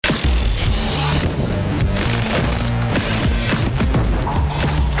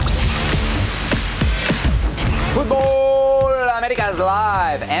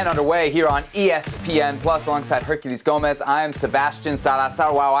live and underway here on ESPN Plus alongside Herculez Gomez. I am Sebastian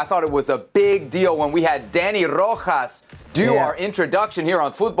Salazar. Wow, I thought it was a big deal when we had Danny Rojas do our introduction here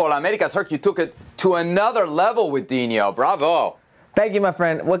on Futbol Americas. Herc, you took it to another level with Dino. Bravo. Thank you, my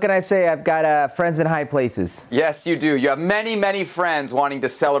friend. What can I say? I've got friends in high places. Yes, you do. You have many, many friends wanting to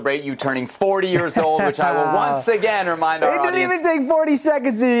celebrate you turning 40 years old, which I will once again remind our audience. It didn't even take 40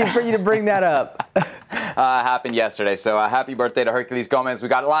 seconds for you to bring that up. Happened yesterday. So happy birthday to Herculez Gomez. We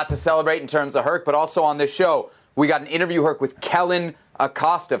got a lot to celebrate in terms of Herc, but also on this show, we got an interview, Herc, with Kellen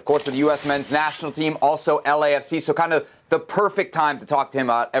Acosta, of course, of the U.S. men's national team, also LAFC. So kind of the perfect time to talk to him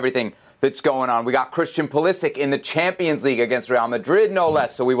about everything that's going on. We got Christian Pulisic in the Champions League against Real Madrid, no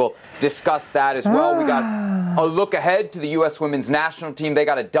less. So we will discuss that as well. We got a look ahead to the U.S. women's national team. They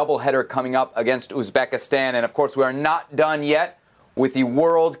got a doubleheader coming up against Uzbekistan. And, of course, we are not done yet with the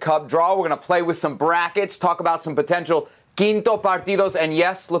World Cup draw. We're going to play with some brackets, talk about some potential quinto partidos, and,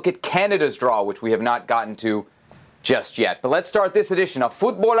 yes, look at Canada's draw, which we have not gotten to just yet. But let's start this edition of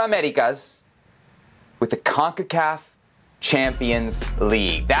Futbol Americas with the CONCACAF Champions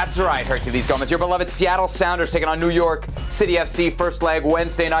League. That's right, Herculez Gomez. Your beloved Seattle Sounders taking on New York City FC. First leg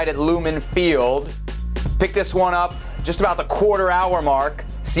Wednesday night at Lumen Field. Pick this one up just about the quarter-hour mark.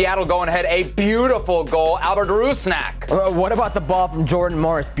 Seattle going ahead. A beautiful goal. Albert Rusnak. What about the ball from Jordan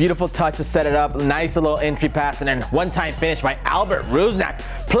Morris? Beautiful touch to set it up. Nice little entry pass and then one-time finish by Albert Rusnak.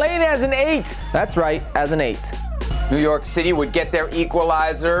 Playing as an 8. That's right, as an 8. New York City would get their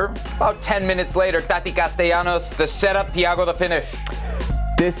equalizer. About 10 minutes later, Tati Castellanos, the setup, Thiago the finish.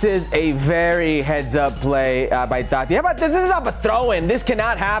 This is a very heads-up play by Tati. How about this? This is off a throw-in. This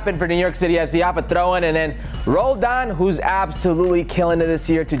cannot happen for New York City FC. Off a throw-in, and then Roldan, who's absolutely killing it this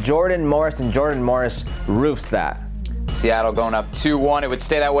year, to Jordan Morris, and Jordan Morris roofs that. Seattle going up 2-1. It would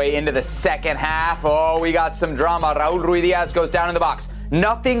stay that way into the second half. Oh, we got some drama. Raul Ruidiaz goes down in the box.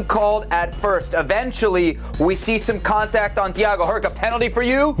 Nothing called at first. Eventually, we see some contact on Thiago. Herc, a penalty for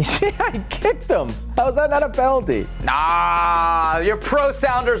you? Yeah, he kicked him. How is that not a penalty? Nah, your pro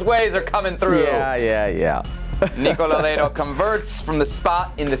Sounders ways are coming through. Yeah. Nico Lodeiro converts from the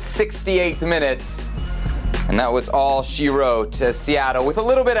spot in the 68th minute. And that was all she wrote. Seattle, with a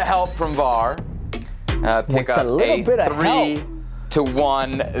little bit of help from VAR, pick up a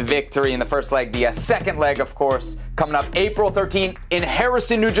 3-1 victory in the first leg. The second leg, of course, coming up April 13th in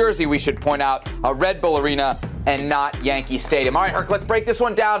Harrison, New Jersey, we should point out, a Red Bull Arena and not Yankee Stadium. All right, Herc, let's break this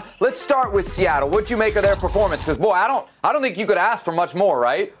one down. Let's start with Seattle. What'd you make of their performance? Because, boy, I don't think you could ask for much more,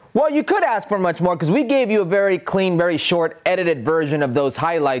 right? Well, you could ask for much more because we gave you a very clean, very short, edited version of those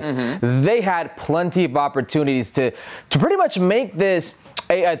highlights. Mm-hmm. They had plenty of opportunities to pretty much make this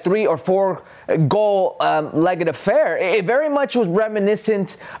a 3 or 4 goal legged affair. It very much was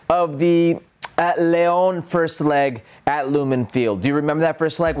reminiscent of the Leon first leg at Lumen Field. Do you remember that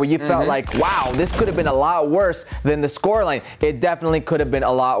first leg where you felt like, wow, this could have been a lot worse than the scoreline? It definitely could have been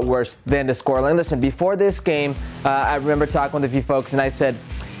a lot worse than the scoreline. Listen, before this game, I remember talking with a few folks and I said,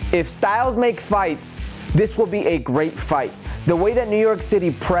 if styles make fights, this will be a great fight. The way that New York City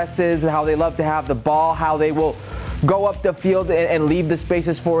presses, how they love to have the ball, how they will go up the field and leave the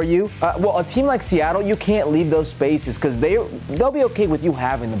spaces for you. Well, a team like Seattle, you can't leave those spaces because they'll be okay with you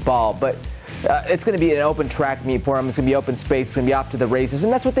having the ball, but it's going to be an open track meet for them. It's going to be open space. It's going to be off to the races,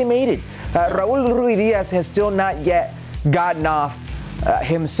 and that's what they made it. Raul Ruidiaz has still not yet gotten off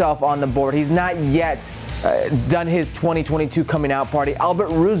himself on the board. He's not yet done his 2022 coming out party. Albert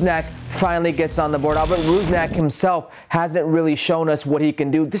Rusnak finally gets on the board. Albert Rusnak himself hasn't really shown us what he can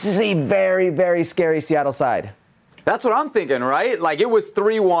do. This is a very, very scary Seattle side. That's what I'm thinking, right? Like, it was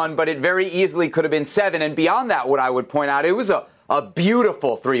 3-1, but it very easily could have been 7. And beyond that, what I would point out, it was a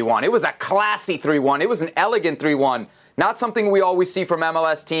beautiful 3-1. It was a classy 3-1. It was an elegant 3-1. Not something we always see from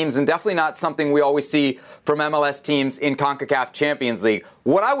MLS teams, and definitely not something we always see from MLS teams in CONCACAF Champions League.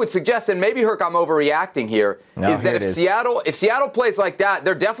 What I would suggest, and maybe, Herc, I'm overreacting here, is that if Seattle plays like that,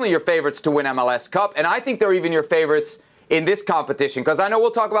 they're definitely your favorites to win MLS Cup, and I think they're even your favorites in this competition. Because I know we'll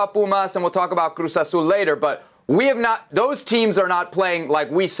talk about Pumas and we'll talk about Cruz Azul later, but those teams are not playing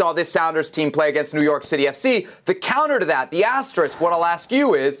like we saw this Sounders team play against New York City FC. The counter to that, the asterisk, what I'll ask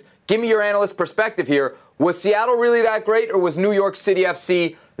you is, give me your analyst perspective here. Was Seattle really that great, or was New York City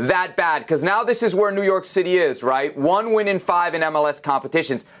FC that bad? Because now this is where New York City is, right? 1 win in 5 in MLS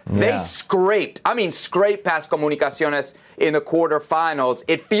competitions. They scraped past Comunicaciones in the quarterfinals.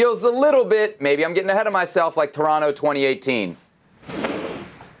 It feels a little bit, maybe I'm getting ahead of myself, like Toronto 2018.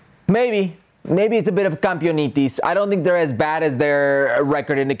 Maybe. maybe it's a bit of campeonitis. I don't think they're as bad as their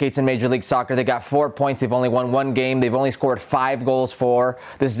record indicates in Major League Soccer. They got 4 points. They've only won 1 game. They've only scored 5 goals for.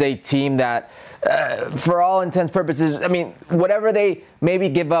 This is a team that, for all intents and purposes, I mean, whatever they maybe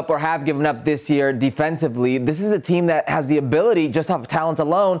give up or have given up this year defensively, this is a team that has the ability, just off talent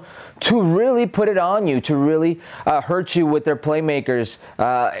alone, to really put it on you, to really hurt you with their playmakers,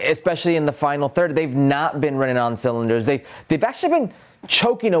 especially in the final third. They've not been running on cylinders. They've actually been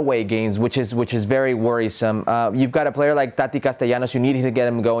choking away games, which is very worrisome. You've got a player like Tati Castellanos. You need to get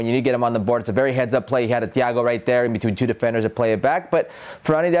him going. You need to get him on the board. It's a very heads-up play. He had a Thiago right there in between 2 defenders to play it back. But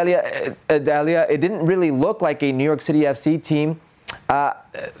for Anidalia, it didn't really look like a New York City FC team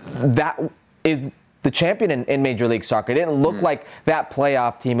that is the champion in Major League Soccer. It didn't look like that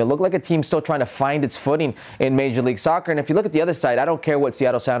playoff team. It looked like a team still trying to find its footing in Major League Soccer. And if you look at the other side, I don't care what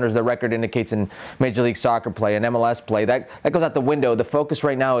Seattle Sounders, the record indicates in Major League Soccer play and MLS play. That goes out the window. The focus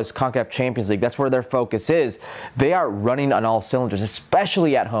right now is CONCACAF Champions League. That's where their focus is. They are running on all cylinders,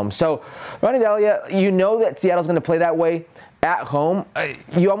 especially at home. So, Ronnie Delia, you know that Seattle's going to play that way at home.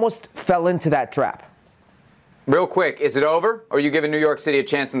 You almost fell into that trap. Real quick, is it over, or are you giving New York City a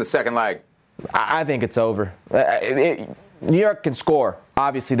chance in the second leg? I think it's over. New York can score.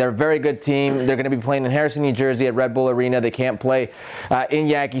 Obviously, they're a very good team. They're going to be playing in Harrison, New Jersey at Red Bull Arena. They can't play in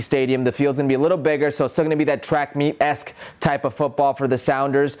Yankee Stadium. The field's going to be a little bigger, so it's still going to be that track meet-esque type of football for the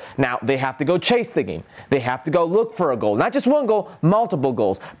Sounders. Now, they have to go chase the game. They have to go look for a goal. Not just one goal, multiple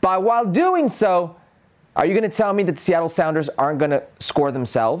goals. But while doing so, are you going to tell me that the Seattle Sounders aren't going to score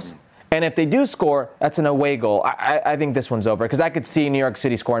themselves? And if they do score, that's an away goal. I think this one's over because I could see New York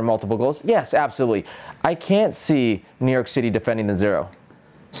City scoring multiple goals. Yes, absolutely. I can't see New York City defending the 0.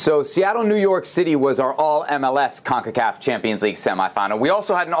 So Seattle, New York City was our all-MLS CONCACAF Champions League semifinal. We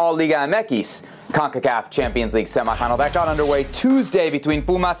also had an all-Liga MX CONCACAF Champions League semifinal. That got underway Tuesday between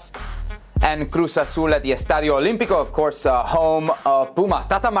Pumas and Cruz Azul at the Estadio Olímpico, of course, home of Pumas.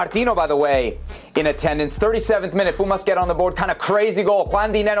 Tata Martino, by the way, in attendance. 37th minute, Pumas get on the board. Kind of crazy goal.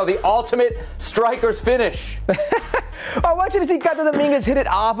 Juan Dineno, the ultimate striker's finish. I want you to see Cato Dominguez hit it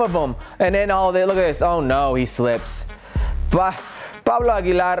off of him. And then look at this. Oh, no, he slips. Pablo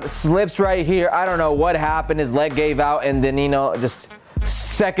Aguilar slips right here. I don't know what happened. His leg gave out, and Dineno just...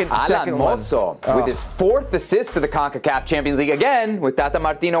 Second Mozo with his 4th assist to the CONCACAF Champions League. Again, with Tata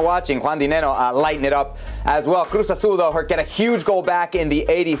Martino watching, Juan Dineno lighting it up as well. Cruz Azul, though, get a huge goal back in the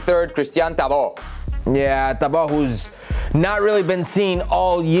 83rd. Cristian Tabó. Yeah, Tabó, who's not really been seen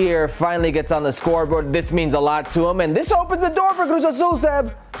all year, finally gets on the scoreboard. This means a lot to him, and this opens the door for Cruz Azul,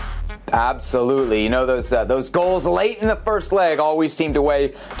 Seb. Absolutely. You know, those goals late in the first leg always seem to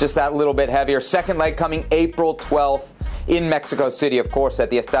weigh just that little bit heavier. Second leg coming April 12th. In Mexico City, of course,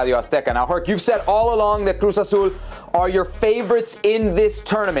 at the Estadio Azteca. Now, Herc, you've said all along that Cruz Azul are your favorites in this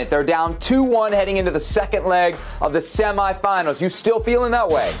tournament. They're down 2-1 heading into the second leg of the semifinals. You still feeling that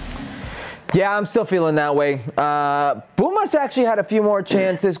way? Yeah, I'm still feeling that way. Pumas actually had a few more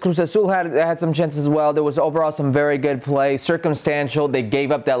chances. Cruz Azul had some chances as well. There was overall some very good play. Circumstantial. They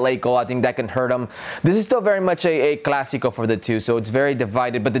gave up that late goal. I think that can hurt them. This is still very much a Clásico for the two, so it's very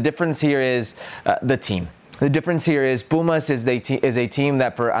divided. But the difference here is the team. The difference here is Pumas is a team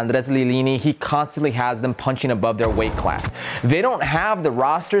that for Andres Lilini, he constantly has them punching above their weight class. They don't have the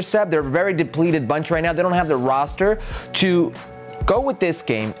roster, Seb. They're a very depleted bunch right now. They don't have the roster to go with this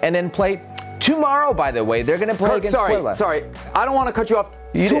game and then play tomorrow, by the way. They're going to play against Puebla. Sorry. I don't want to cut you off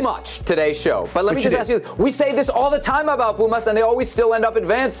too much today's show. But let me just ask you this. We say this all the time about Pumas, and they always still end up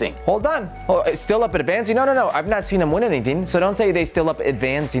advancing. Hold on. Oh, it's still up advancing? No. I've not seen them win anything, so don't say they still up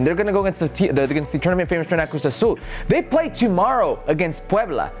advancing. They're going to go against the tournament famous Trinidad Cruz Azul. They play tomorrow against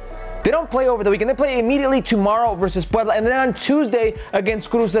Puebla. They don't play over the weekend. They play immediately tomorrow versus Puebla, and then on Tuesday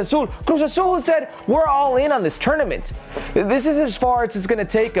against Cruz Azul. Cruz Azul said, we're all in on this tournament. This is as far as it's going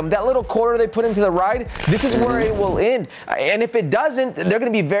to take them. That little quarter they put into the ride, this is where it will end. And if it doesn't, they're going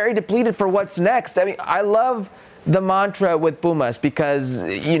to be very depleted for what's next. I mean, I love the mantra with Pumas because,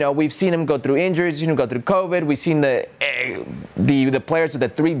 you know, we've seen them go through injuries, we've seen them go through COVID, we've seen the players with the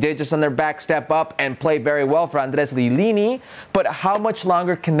 3 digits on their back step up and play very well for Andres Lilini, but how much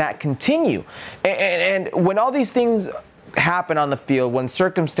longer can that continue? And when all these things happen on the field, when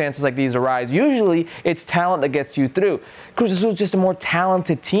circumstances like these arise, usually it's talent that gets you through. Cruz Azul is just a more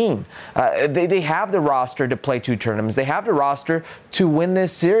talented team. They have the roster to play 2 tournaments. They have the roster to win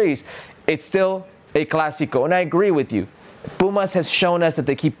this series. It's still a Clásico, and I agree with you. Pumas has shown us that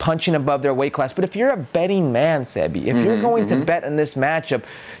they keep punching above their weight class. But if you're a betting man, Sebi, if you're going to bet in this matchup,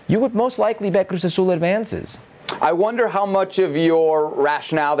 you would most likely bet Cruz Azul advances. I wonder how much of your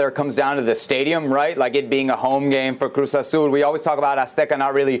rationale there comes down to the stadium, right? Like it being a home game for Cruz Azul. We always talk about Azteca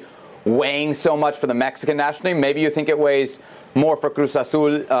not really weighing so much for the Mexican national team. Maybe you think it weighs more for Cruz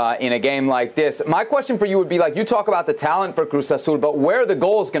Azul in a game like this. My question for you would be, like, you talk about the talent for Cruz Azul, but where are the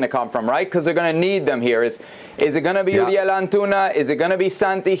goals going to come from, right? Because they're going to need them here. Is it going to be Uriel Antuna? Is it going to be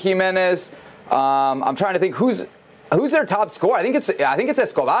Santi Jimenez? I'm trying to think who's their top scorer. I think it's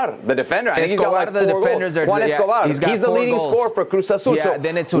Escobar, the defender. I think he's got like 4 goals. Juan Escobar. He's the leading scorer for Cruz Azul. Yeah,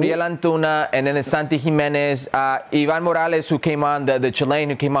 then it's Uriel Antuna, and then it's Santi Jimenez. Ivan Morales, who came on, the Chilean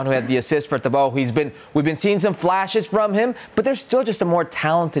who came on, who had the assist for Tabo. We've been seeing some flashes from him, but they're still just a more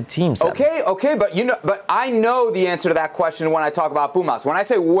talented team. Okay, but I know the answer to that question when I talk about Pumas. When I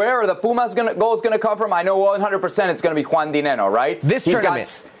say where are the Pumas goals going to come from, I know 100% it's going to be Juan Dineno, right? This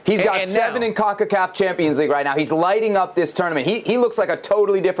tournament. He's got 7 in CONCACAF Champions League right now. He's lighting up this tournament. He looks like a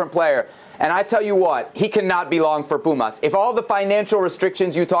totally different player. And I tell you what, he cannot be long for Pumas. If all the financial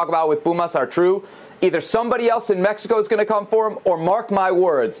restrictions you talk about with Pumas are true, either somebody else in Mexico is going to come for him, or mark my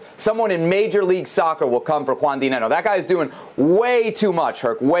words, someone in Major League Soccer will come for Juan Dineno. That guy is doing way too much,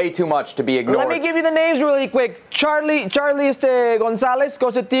 Herc, way too much to be ignored. Let me give you the names really quick. Charlie Gonzalez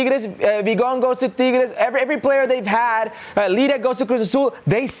goes to Tigres. Vigon goes to Tigres. Every player they've had, Lira goes to Cruz Azul.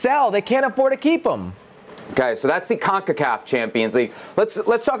 They sell. They can't afford to keep them. Okay, so that's the CONCACAF Champions League.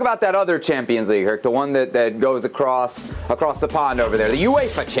 Let's talk about that other Champions League, Herc, the one that goes across the pond over there, the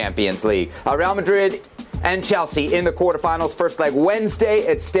UEFA Champions League. Real Madrid and Chelsea in the quarterfinals. First leg Wednesday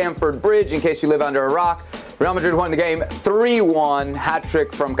at Stamford Bridge, in case you live under a rock. Real Madrid won the game 3-1.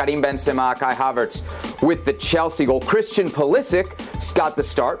 Hat-trick from Karim Benzema, Kai Havertz with the Chelsea goal. Christian Pulisic got the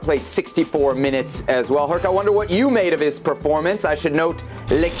start, played 64 minutes as well. Herc, I wonder what you made of his performance. I should note,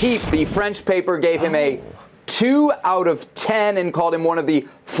 L'Équipe, the French paper, gave him a 2 out of 10 and called him one of the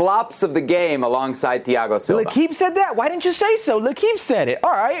flops of the game alongside Thiago Silva. L'Équipe said that? Why didn't you say so? L'Équipe said it.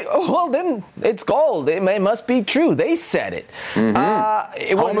 All right. Well, then it's gold. It must be true. They said it.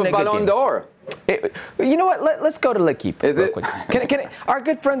 It wasn't a good Ballon d'Or. You know what? Let's go to L'Équipe. Is it? Our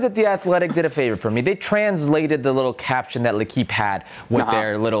good friends at The Athletic did a favor for me. They translated the little caption that L'Équipe had with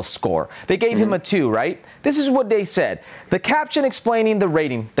their little score. They gave him a 2, right? This is what they said. The caption explaining the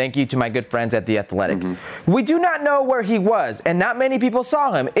rating. Thank you to my good friends at The Athletic. We do not know where he was, and not many people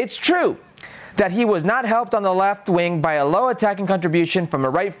saw him. It's true that he was not helped on the left wing by a low attacking contribution from a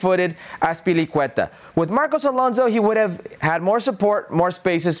right-footed Azpilicueta. With Marcos Alonso, he would have had more support, more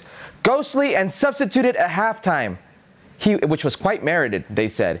spaces, ghostly, and substituted at halftime, which was quite merited, they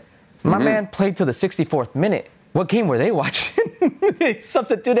said. My man played till the 64th minute. What game were they watching? They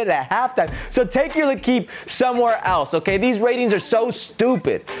substituted at halftime. So take your L'Équipe somewhere else, okay? These ratings are so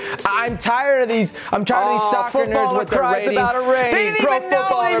stupid. I'm tired of these. I'm tired of these soccer nerds with their ratings. About a rating. They didn't even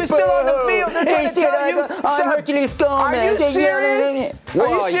know he was still on the field. They're trying to tell you. Hercules Gomez. Are you serious?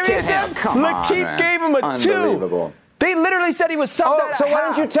 Well, are you serious, Sam? L'Équipe gave him a 2. Unbelievable. They literally said he was subbed out. So why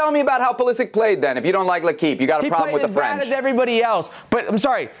don't you tell me about how Pulisic played then? If you don't like L'Équipe, you got a problem with the French. He played as bad as everybody else. But I'm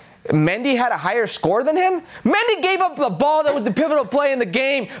sorry. Mendy had a higher score than him? Mendy gave up the ball that was the pivotal play in the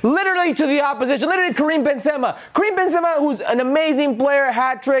game, literally to the opposition, literally Karim Benzema. Karim Benzema, who's an amazing player,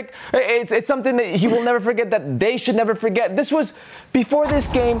 hat-trick. It's something that he will never forget, that they should never forget. This was, before this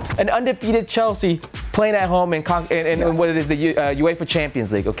game, an undefeated Chelsea playing at home in what it is, the UEFA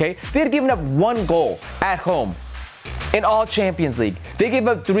Champions League, okay? They had given up 1 goal at home in all Champions League. They gave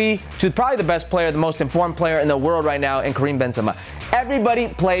up 3 to probably the best player, the most informed player in the world right now, in Karim Benzema. Everybody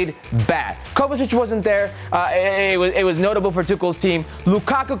played bad. Kovacic wasn't there. It was notable for Tuchel's team.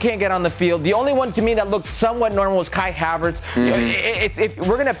 Lukaku can't get on the field. The only one to me that looked somewhat normal was Kai Havertz. If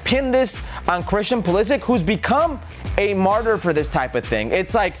we're going to pin this on Christian Pulisic, who's become a martyr for this type of thing.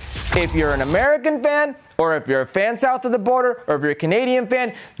 It's like, if you're an American fan, or if you're a fan south of the border, or if you're a Canadian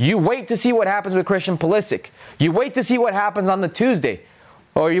fan, you wait to see what happens with Christian Pulisic. You wait to see what happens on the Tuesday.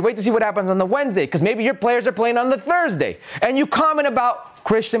 Or you wait to see what happens on the Wednesday, because maybe your players are playing on the Thursday. And you comment about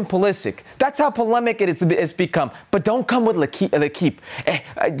Christian Pulisic. That's how polemic it's become. But don't come with L'Équipe.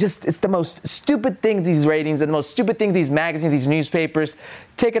 It's the most stupid thing, these ratings, and the most stupid thing, these magazines, these newspapers.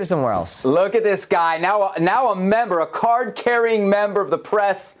 Take it somewhere else. Look at this guy. Now a member, a card-carrying member of the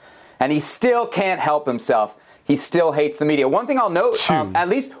press, and he still can't help himself. He still hates the media. One thing I'll note, at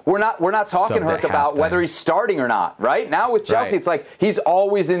least we're not talking, Herc, about whether he's starting or not, right? Now with Chelsea, It's like he's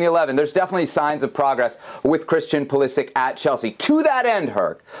always in the 11. There's definitely signs of progress with Christian Pulisic at Chelsea. To that end,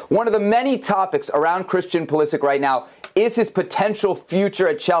 Herc, one of the many topics around Christian Pulisic right now is his potential future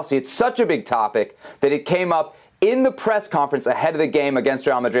at Chelsea. It's such a big topic that it came up in the press conference ahead of the game against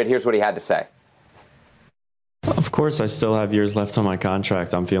Real Madrid. Here's what he had to say. Of course, I still have years left on my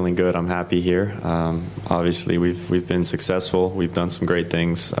contract. I'm feeling good. I'm happy here. Obviously, we've been successful. We've done some great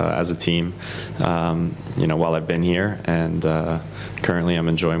things as a team, while I've been here. And currently, I'm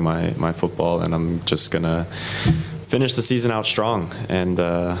enjoying my football, and I'm just gonna finish the season out strong. And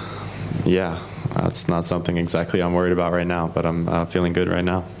it's not something exactly I'm worried about right now, but I'm feeling good right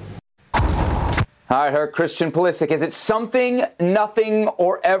now. All right, Herc, Christian Pulisic, is it something, nothing,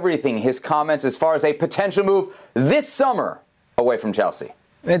 or everything? His comments as far as a potential move this summer away from Chelsea.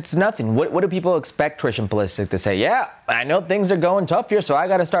 It's nothing. What do people expect Christian Pulisic to say? Yeah, I know things are going tough here, so I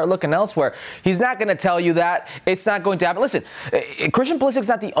got to start looking elsewhere. He's not going to tell you that. It's not going to happen. Listen, Christian Pulisic's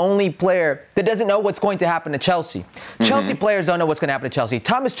not the only player that doesn't know what's going to happen to Chelsea. Mm-hmm. Chelsea players don't know what's going to happen to Chelsea.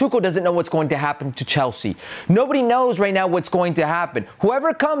 Thomas Tuchel doesn't know what's going to happen to Chelsea. Nobody knows right now what's going to happen.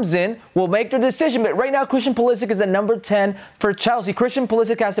 Whoever comes in will make their decision, but right now Christian Pulisic is a number 10 for Chelsea. Christian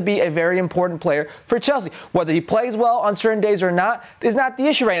Pulisic has to be a very important player for Chelsea. Whether he plays well on certain days or not is not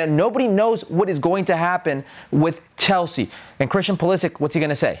the issue right now. Nobody knows what is going to happen with Chelsea. And Christian Pulisic, what's he going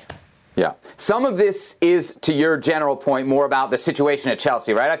to say? Yeah. Some of this is, to your general point, more about the situation at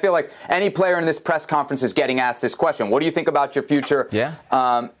Chelsea, right? I feel like any player in this press conference is getting asked this question. What do you think about your future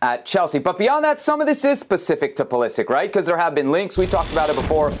at Chelsea? But beyond that, some of this is specific to Pulisic, right? Because there have been links. We talked about it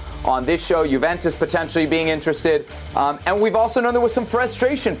before on this show. Juventus potentially being interested. And we've also known there was some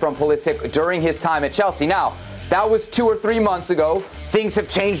frustration from Pulisic during his time at Chelsea. Now, that was 2 or 3 months ago. Things have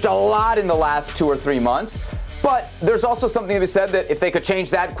changed a lot in the last 2 or 3 months. But there's also something to be said that if they could change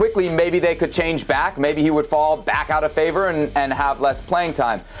that quickly, maybe they could change back. Maybe he would fall back out of favor and have less playing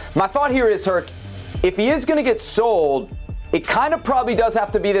time. My thought here is, Herc, if he is going to get sold, it kind of probably does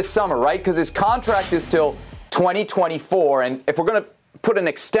have to be this summer, right? Because his contract is till 2024. And if we're going to put an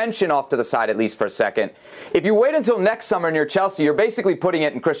extension off to the side, at least for a second, if you wait until next summer near Chelsea, you're basically putting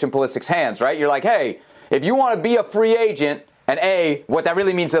it in Christian Pulisic's hands, right? You're like, hey, if you want to be a free agent, and what that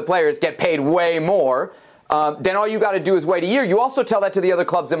really means to the players, get paid way more, then all you got to do is wait a year. You also tell that to the other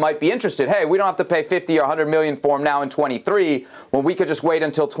clubs that might be interested. Hey, we don't have to pay 50 or 100 million for him now in 23 when we could just wait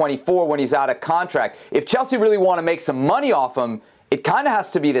until 24 when he's out of contract. If Chelsea really want to make some money off him, it kind of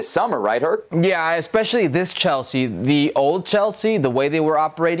has to be this summer, right, Herc? Yeah, especially this Chelsea. The old Chelsea, the way they were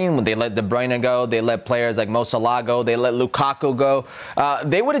operating, when they let De Bruyne go, they let players like Mo Salah go, they let Lukaku go,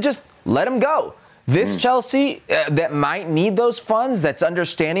 they would have just let him go. This Chelsea that might need those funds, that's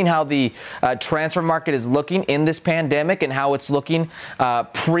understanding how the transfer market is looking in this pandemic and how it's looking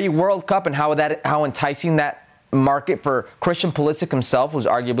pre-World Cup and how enticing that market for Christian Pulisic himself, who's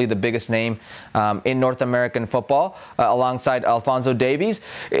arguably the biggest name in North American football, alongside Alphonso Davies.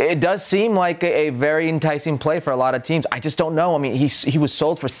 It does seem like a very enticing play for a lot of teams. I just don't know. I mean, he was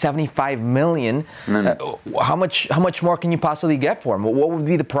sold for $75 million. How much more can you possibly get for him? What would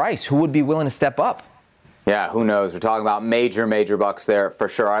be the price? Who would be willing to step up? Yeah, who knows? We're talking about major bucks there for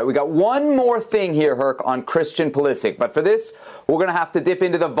sure. All right, we got one more thing here, Herc, on Christian Pulisic. But for this, we're going to have to dip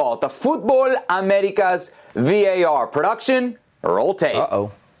into the vault. The Futbol America's VAR. Production, roll tape.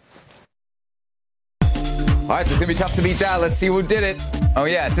 Uh-oh. All right, so it's going to be tough to beat that. Let's see who did it. Oh,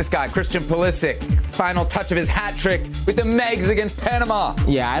 yeah, it's this guy, Christian Pulisic. Final touch of his hat trick with the Megs against Panama.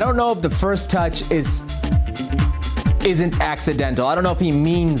 Yeah, I don't know if the first touch isn't accidental. I don't know if he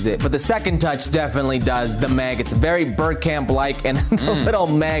means it, but the second touch definitely does. The Meg, it's very Bergkamp-like, and the little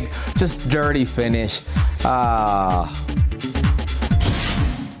Meg, just dirty finish.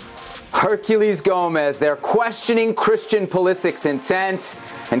 Herculez Gomez, they're questioning Christian Pulisic's intent,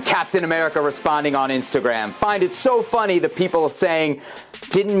 and Captain America responding on Instagram. Find it so funny the people saying,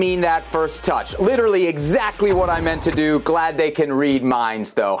 didn't mean that first touch. Literally exactly what I meant to do. Glad they can read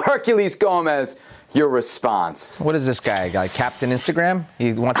minds, though. Herculez Gomez, your response. What is this guy? Captain Instagram?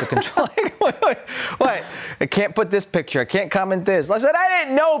 He wants to control. What? I can't put this picture. I can't comment this. I said I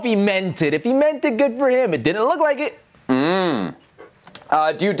didn't know if he meant it. If he meant it, good for him. It didn't look like it.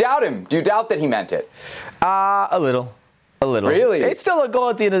 Do you doubt him? Do you doubt that he meant it? A little. Really? It's still a goal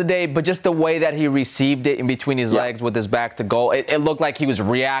at the end of the day, but just the way that he received it in between his legs with his back to goal, it looked like he was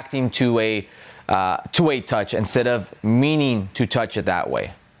reacting to a touch instead of meaning to touch it that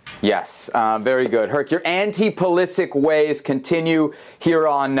way. Yes, very good. Herc, your anti-Pulisic ways continue here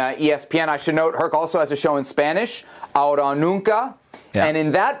on ESPN. I should note, Herc also has a show in Spanish, Ahora Nunca. Yeah. And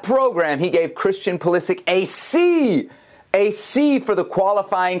in that program, he gave Christian Pulisic a C for the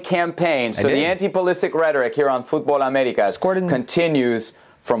qualifying campaign. So the anti-Pulisic rhetoric here on Futbol America continues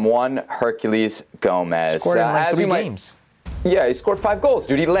from one Herculez Gomez. Scored in like 3 games. Yeah, he scored 5 goals,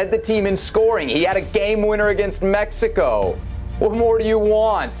 dude. He led the team in scoring. He had a game winner against Mexico. What more do you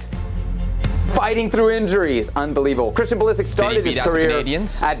want? fighting through injuries. Unbelievable. Christian Pulisic started his career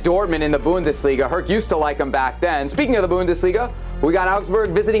at Dortmund in the Bundesliga. Herc used to like him back then. Speaking of the Bundesliga, we got Augsburg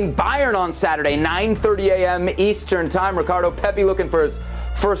visiting Bayern on Saturday, 9:30 a.m. Eastern Time. Ricardo Pepi looking for his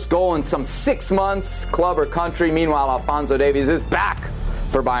first goal in some 6 months, club or country. Meanwhile, Alphonso Davies is back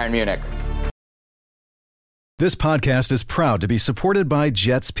for Bayern Munich. This podcast is proud to be supported by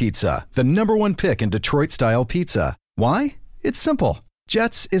Jets Pizza, the #1 pick in Detroit-style pizza. Why? It's simple.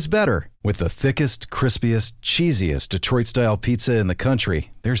 Jets is better. With the thickest, crispiest, cheesiest Detroit-style pizza in the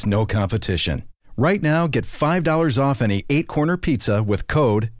country, there's no competition. Right now, get $5 off any 8-corner pizza with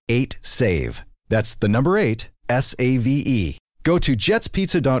code 8SAVE. That's the number 8, S-A-V-E. Go to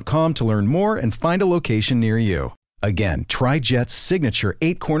jetspizza.com to learn more and find a location near you. Again, try Jet's signature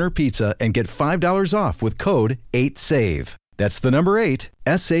 8-corner pizza and get $5 off with code 8SAVE. That's the number 8,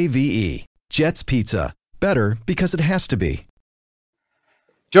 S-A-V-E. Jet's Pizza. Better because it has to be.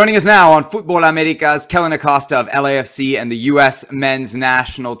 Joining us now on Futbol Americas, Kellyn Acosta of LAFC and the U.S. men's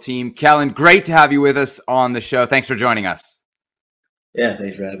national team. Kellyn, great to have you with us on the show. Thanks for joining us. Yeah,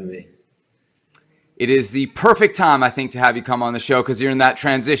 thanks for having me. It is the perfect time, I think, to have you come on the show because you're in that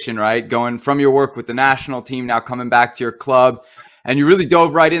transition, right? Going from your work with the national team, now coming back to your club. And you really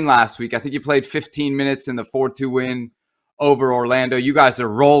dove right in last week. I think you played 15 minutes in the 4-2 win over Orlando. You guys are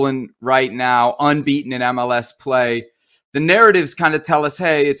rolling right now, unbeaten in MLS play. The narratives kind of tell us,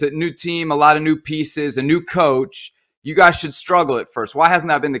 hey, it's a new team, a lot of new pieces, a new coach. You guys should struggle at first. Why hasn't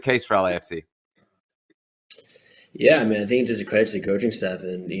that been the case for LAFC? Yeah, I mean, I think just a credit to the coaching staff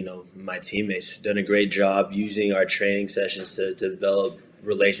and, my teammates. Done a great job using our training sessions to develop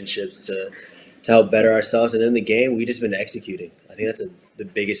relationships to help better ourselves. And in the game, we've just been executing. I think that's the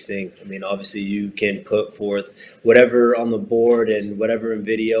biggest thing. I mean, obviously you can put forth whatever on the board and whatever in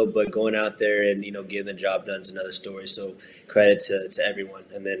video, but going out there and, getting the job done is another story. So credit to everyone.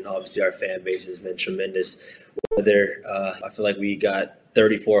 And then obviously our fan base has been tremendous. Whether I feel like we got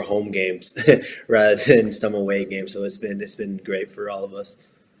 34 home games rather than some away games. So it's been great for all of us.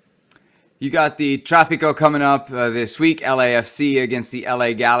 You got the Tráfico coming up this week, LAFC against the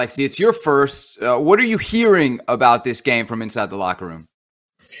LA Galaxy. It's your first. What are you hearing about this game from inside the locker room?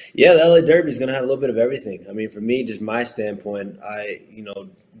 Yeah, the LA Derby is going to have a little bit of everything. I mean, for me, just my standpoint, I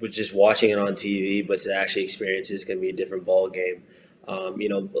was just watching it on TV, but to actually experience it is going to be a different ball game.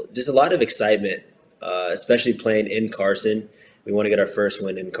 Just a lot of excitement, especially playing in Carson. We want to get our first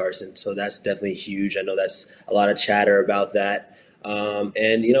win in Carson, so that's definitely huge. I know that's a lot of chatter about that.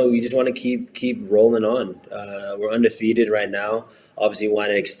 We just want to keep rolling on. We're undefeated right now. Obviously, we want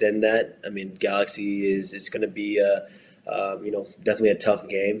to extend that. I mean, Galaxy it's going to be definitely a tough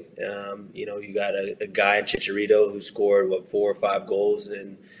game. You got a guy in Chicharito who scored 4 or 5 goals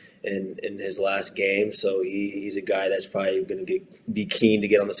in his last game. So he's a guy that's probably going to be keen to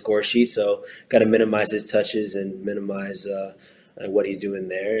get on the score sheet. So got to minimize his touches and minimize what he's doing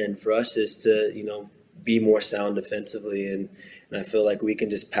there. And for us is to be more sound defensively, and I feel like we can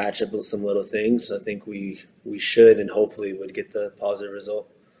just patch up with some little things. I think we should and hopefully would get the positive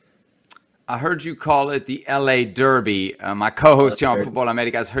result. I heard you call it the LA Derby. My co-host here on Futbol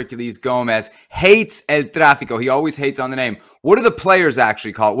Americas, Herculez Gomez, hates El Tráfico. He always hates on the name. What do the players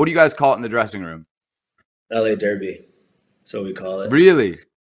actually call it? What do you guys call it in the dressing room? LA Derby. That's what we call it. Really?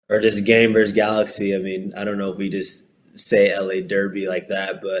 Or just game versus Galaxy. I mean, I don't know if we just say LA Derby like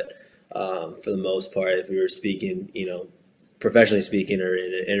that, but for the most part, if we were speaking, professionally speaking or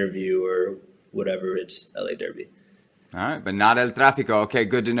in an interview or whatever, it's LA Derby. All right, but not El Tráfico. Okay,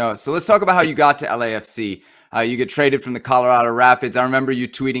 good to know. So let's talk about how you got to LAFC. You get traded from the Colorado Rapids. I remember you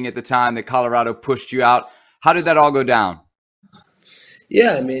tweeting at the time that Colorado pushed you out. How did that all go down?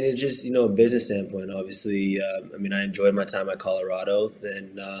 Yeah, I mean, it's just, a business standpoint. Obviously, I enjoyed my time at Colorado.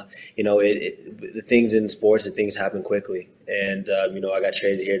 Then, the things in sports and things happen quickly. And, I got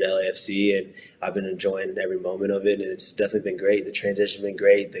traded here to LAFC, and I've been enjoying every moment of it. And it's definitely been great. The transition's been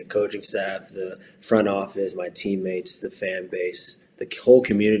great. The coaching staff, the front office, my teammates, the fan base, the whole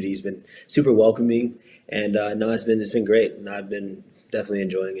community has been super welcoming. And, it's been great. And I've been definitely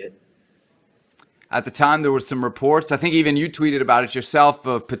enjoying it. At the time, there were some reports, I think even you tweeted about it yourself,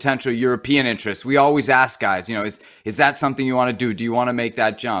 of potential European interest. We always ask guys, is that something you want to do? Do you want to make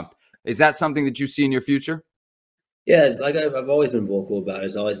that jump? Is that something that you see in your future? Yeah, it's like I've always been vocal about it.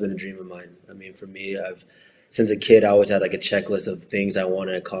 It's always been a dream of mine. I mean, for me, since a kid, I always had like a checklist of things I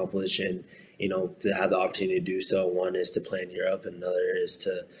want to accomplish and, to have the opportunity to do so. One is to play in Europe, and another is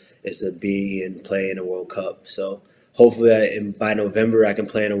to be and play in a World Cup. So hopefully by November I can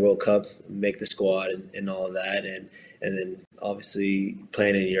play in a World Cup, make the squad and all of that. And then obviously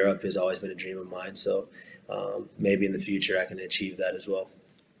playing in Europe has always been a dream of mine. So maybe in the future I can achieve that as well.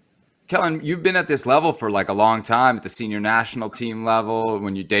 Kellen, you've been at this level for like a long time, at the senior national team level.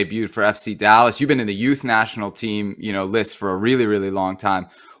 When you debuted for FC Dallas, you've been in the youth national team, list for a really, really long time.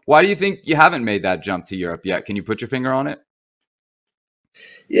 Why do you think you haven't made that jump to Europe yet? Can you put your finger on it?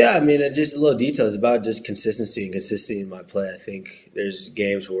 Yeah, I mean, just a little details about just consistency in my play. I think there's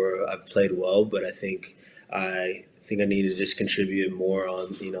games where I've played well, but I think I need to just contribute more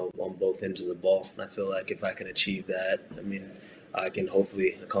on both ends of the ball. And I feel like if I can achieve that, I mean, I can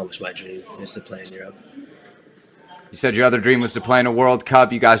hopefully accomplish my dream, is to play in Europe. You said your other dream was to play in a World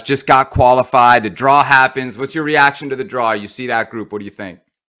Cup. You guys just got qualified. The draw happens. What's your reaction to the draw? You see that group. What do you think?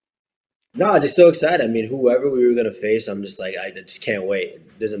 No, just so excited. I mean, whoever we were going to face, I'm just like, I just can't wait.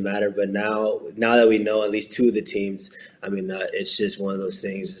 It doesn't matter. But now that we know at least two of the teams, I mean, it's just one of those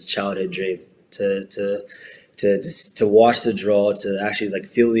things, a childhood dream to watch the draw, to actually like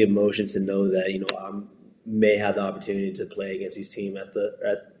feel the emotion, to know that I may have the opportunity to play against these teams at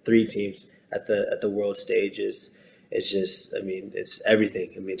three teams at the world stages. It's just, I mean, it's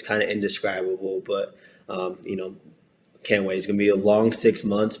everything. I mean, it's kind of indescribable, but can't wait. It's gonna be a long 6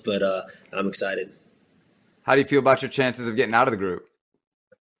 months, but I'm excited. How do you feel about your chances of getting out of the group?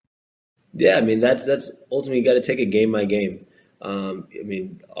 Yeah, I mean that's ultimately, you got to take it game by game. I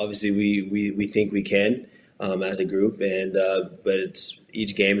mean, obviously we think we can as a group, and but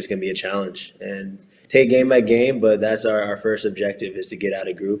each game is gonna be a challenge, and take it game by game. But that's our first objective, is to get out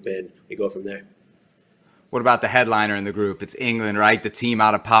of group, and we go from there. What about the headliner in the group? It's England, right? The team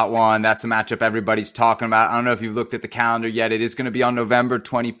out of pot one. That's a matchup everybody's talking about. I don't know if you've looked at the calendar yet. It is going to be on November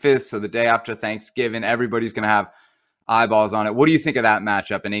 25th, so the day after Thanksgiving. Everybody's going to have eyeballs on it. What do you think of that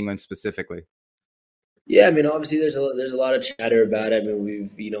matchup in England specifically? Yeah, I mean, obviously there's a lot of chatter about it. I mean, we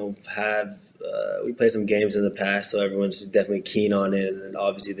played some games in the past, so everyone's definitely keen on it, and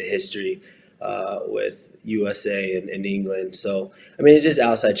obviously the history with USA and England. So, I mean, it's just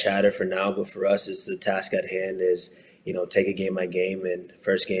outside chatter for now, but for us, it's the task at hand is, take it game by game. And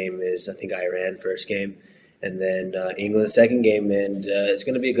first game is, I think, Iran first game, and then England second game, and it's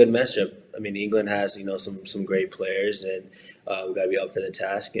going to be a good matchup. I mean, England has, some great players, and we got to be up for the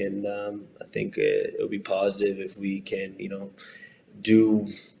task. And I think it'll be positive if we can, do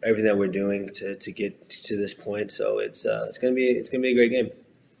everything that we're doing to get to this point. So it's going to be a great game.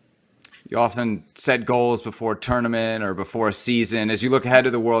 You often set goals before a tournament or before a season. As you look ahead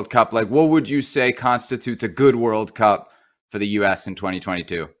to the World Cup, like, what would you say constitutes a good World Cup for the U.S. in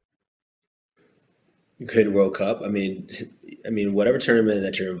 2022? Good World Cup. I mean, whatever tournament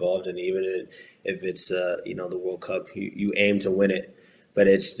that you're involved in, even if it's the World Cup, you aim to win it. But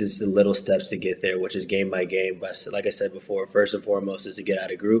it's just the little steps to get there, which is game by game. But like I said before, first and foremost is to get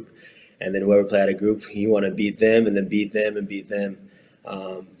out of group, and then whoever play out of group, you want to beat them, and then beat them and beat them.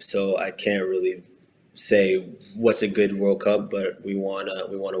 So I can't really say what's a good World Cup, but we wanna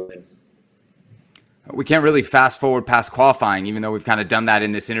win. We can't really fast forward past qualifying, even though we've kind of done that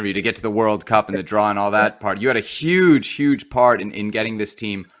in this interview, to get to the World Cup and the draw and all that part. You had a huge part in getting this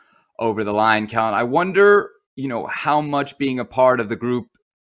team over the line, Kellen. I wonder, how much being a part of the group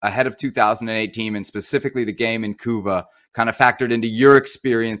ahead of 2018 and specifically the game in Cuba kind of factored into your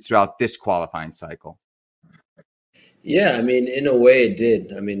experience throughout this qualifying cycle. Yeah, I mean, in a way it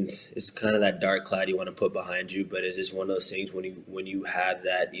did. I mean, it's kind of that dark cloud you want to put behind you, but it's just one of those things when you have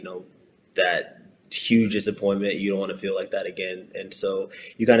that, that huge disappointment, you don't want to feel like that again. And so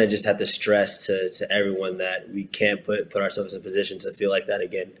you kind of just have to stress to everyone that we can't put ourselves in a position to feel like that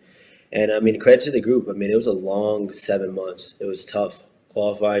again. And I mean, credit to the group. I mean, it was a long 7 months. It was tough.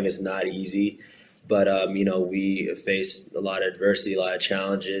 Qualifying is not easy, but we faced a lot of adversity, a lot of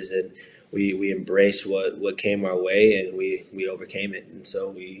challenges, and we embraced what came our way, and we overcame it. And so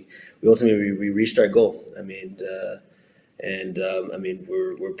we ultimately reached our goal. I mean, I mean,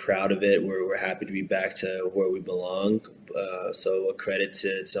 we're proud of it. We're happy to be back to where we belong. So a credit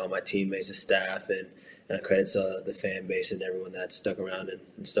to all my teammates and staff, and a credit to the fan base and everyone that stuck around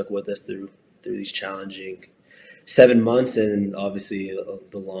and stuck with us through these challenging 7 months, and obviously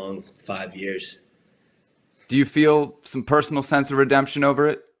the long 5 years. Do you feel some personal sense of redemption over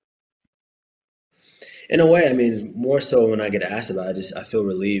it? In a way, I mean, more so when I get asked about it, I feel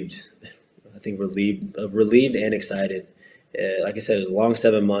relieved. I think relieved and excited. Like I said, it was a long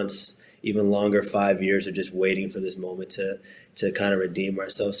 7 months, even longer 5 years of just waiting for this moment to kind of redeem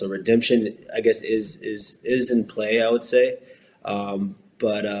ourselves. So redemption, I guess, is in play, I would say. But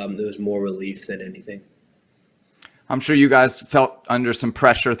there was more relief than anything. I'm sure you guys felt under some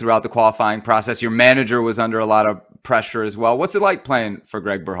pressure throughout the qualifying process. Your manager was under a lot of pressure as well. What's it like playing for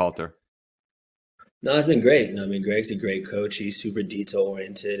Greg Berhalter? No, it's been great. No, I mean, Greg's a great coach. He's super detail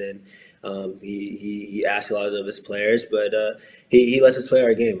oriented, and he asks a lot of his players, but he lets us play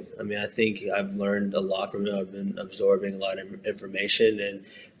our game. I mean, I think I've learned a lot from him. I've been absorbing a lot of information, and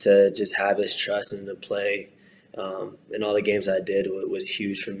to just have his trust and to play in all the games I did was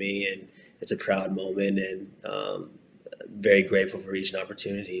huge for me, and it's a proud moment, and very grateful for each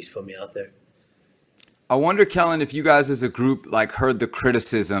opportunity he's put me out there. I wonder, Kellen, if you guys as a group like heard the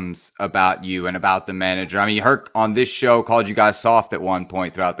criticisms about you and about the manager. I mean, Herc on this show called you guys soft at one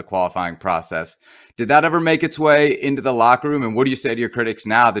point throughout the qualifying process. Did that ever make its way into the locker room? And what do you say to your critics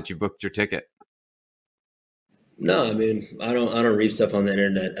now that you booked your ticket? No, I mean, I don't read stuff on the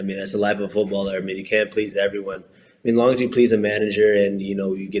internet. I mean, that's the life of a footballer. I mean, you can't please everyone. I mean, as long as you please the manager and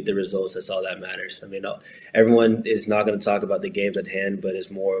you get the results, that's all that matters. I mean, everyone is not going to talk about the games at hand, but it's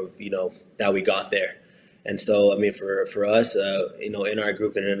more of that we got there. And so, I mean, for us, in our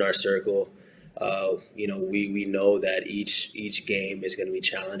group and in our circle, we know that each game is going to be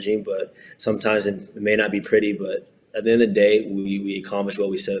challenging, but sometimes it may not be pretty. But at the end of the day, we accomplish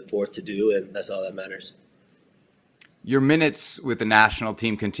what we set forth to do, and that's all that matters. Your minutes with the national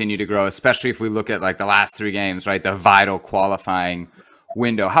team continue to grow, especially if we look at like the last 3 games, right? The vital qualifying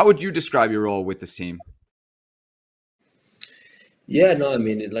window. How would you describe your role with this team? Yeah, no, I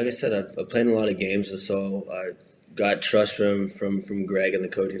mean, like I said, I've played in a lot of games, and so I got trust from Greg and the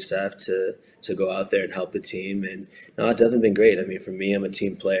coaching staff to go out there and help the team. And no, it's definitely been great. I mean, for me, I'm a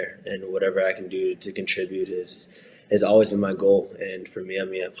team player, and whatever I can do to contribute has always been my goal. And for me, I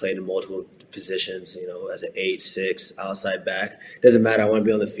mean, I've played in multiple positions, as an 8, 6, outside back. Doesn't matter. I want to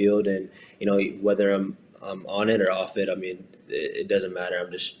be on the field, and whether I'm on it or off it, I mean, it doesn't matter.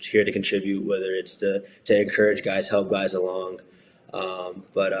 I'm just here to contribute, whether it's to encourage guys, help guys along.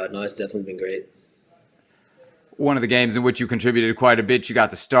 But no, it's definitely been great. One of the games in which you contributed quite a bit, you got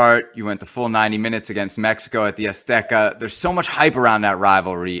the start. You went the full 90 minutes against Mexico at the Azteca. There's so much hype around that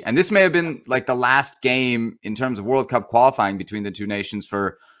rivalry. And this may have been like the last game in terms of World Cup qualifying between the two nations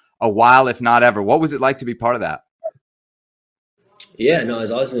for a while, if not ever. What was it like to be part of that? Yeah, no,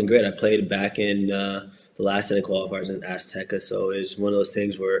 it's always been great. I played back in the last set of qualifiers in Azteca, so it's one of those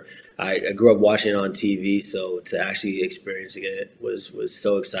things where I grew up watching it on TV, so to actually experiencing it was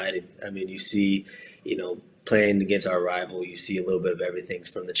so exciting. I mean, you see, playing against our rival, you see a little bit of everything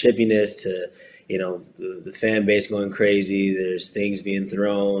from the chippiness to, the fan base going crazy. There's things being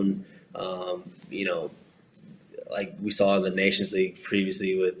thrown, like we saw in the Nations League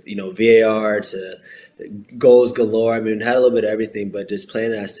previously with, VAR to goals galore. I mean, it had a little bit of everything, but just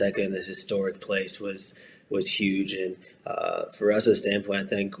playing at Azteca in a historic place was huge. And for us, as a standpoint, I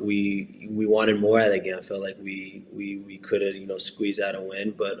think we wanted more out of the game. I felt like we could have, squeezed out a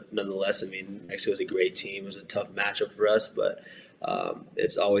win, but nonetheless, I mean, Mexico was a great team. It was a tough matchup for us, but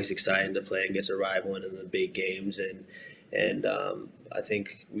it's always exciting to play against a rival and in the big games. And I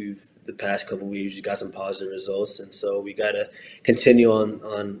think the past couple of weeks got some positive results, and so we got to continue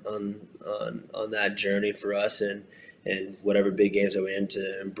on that journey for us, and whatever big games that we're in,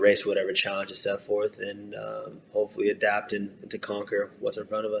 to embrace whatever challenge is set forth, and hopefully adapt and to conquer what's in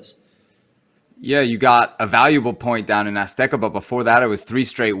front of us. Yeah, you got a valuable point down in Azteca, but before that, it was 3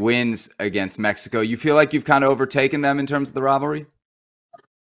 straight wins against Mexico. You feel like you've kind of overtaken them in terms of the rivalry?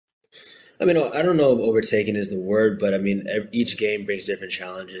 I mean, I don't know if overtaking is the word, but I mean, each game brings different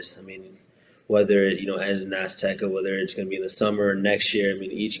challenges. I mean, whether it ends in Azteca, whether it's going to be in the summer or next year, I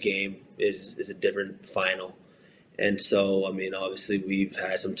mean, each game is a different final. And so, I mean, obviously we've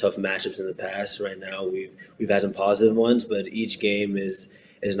had some tough matchups in the past. Right now, we've had some positive ones, but each game is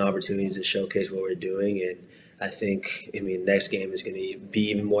an opportunity to showcase what we're doing. And I think, next game is going to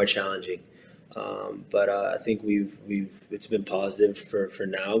be even more challenging. But I think it's been positive for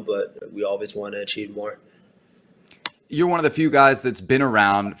now, but we always want to achieve more. You're one of the few guys that's been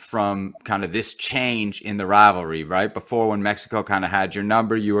around from kind of this change in the rivalry, right? Before, when Mexico kind of had your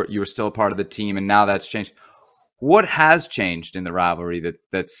number, you were still a part of the team, and now that's changed. What has changed in the rivalry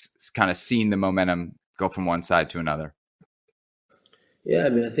that's kind of seen the momentum go from one side to another? Yeah, I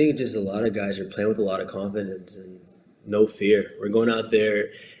mean, I think just a lot of guys are playing with a lot of confidence and no fear. We're going out there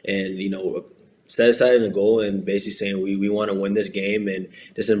and, set aside a goal and basically saying we want to win this game, and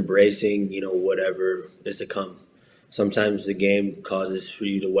just embracing, whatever is to come. Sometimes the game causes for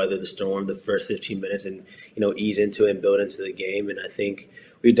you to weather the storm the first 15 minutes and, ease into it and build into the game. And I think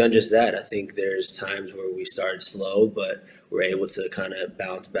we've done just that. I think there's times where we started slow, but we're able to kind of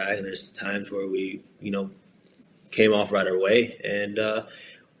bounce back. And there's times where we, came off right away. And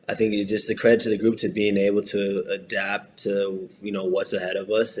I think it's just a credit to the group to being able to adapt to, what's ahead of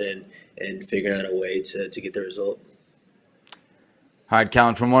us and figuring out a way to get the result. All right,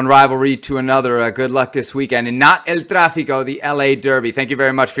 Kellen, from one rivalry to another, good luck this weekend. And not El Tráfico, the LA Derby. Thank you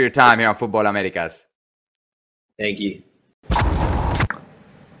very much for your time here on Futbol Americas. Thank you. All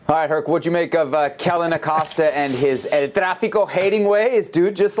right, Herc, what'd you make of Kellen Acosta and his El Tráfico hating ways?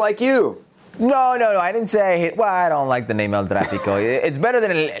 Dude, just like you. No. I didn't say I hate. Well, I don't like the name El Tráfico. It's better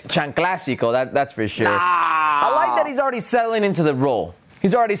than El Chanclásico, that's for sure. I like that he's already settling into the role.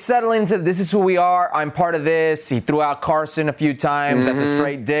 He's already settling into this is who we are. I'm part of this. He threw out Carson a few times. That's a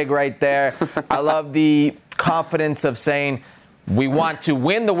straight dig right there. I love the confidence of saying we want to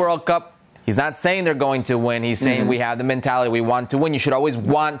win the World Cup. He's not saying they're going to win. He's saying we have the mentality. We want to win. You should always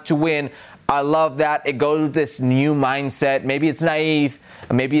want to win. I love that. It goes with this new mindset. Maybe it's naive.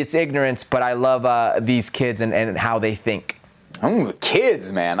 Maybe it's ignorance. But I love these kids and how they think.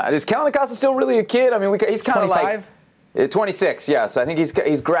 Kids, man. Is Kellen Acosta still really a kid? I mean, he's kind of like 26, yes. I think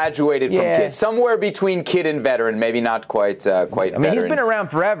he's graduated from kid. Somewhere between kid and veteran, maybe not quite I mean, he's been around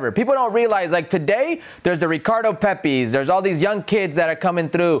forever. People don't realize, like today, there's the Ricardo Pepis. There's all these young kids that are coming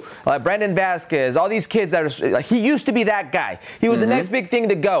through. Brandon Vasquez, all these kids that are, like, he used to be that guy. He was the next big thing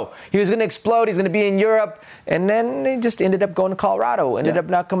to go. He was going to explode. He's going to be in Europe. And then he just ended up going to Colorado. Ended up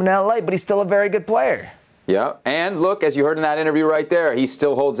not coming to LA, but he's still a very good player. Yeah, and look, as you heard in that interview right there, he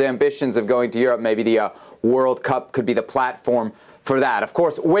still holds ambitions of going to Europe. Maybe the World Cup could be the platform for that. Of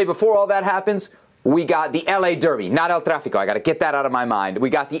course, way before all that happens, we got the LA Derby, not El Tráfico. I got to get that out of my mind. We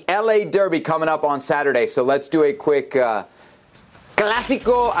got the LA Derby coming up on Saturday, so let's do a quick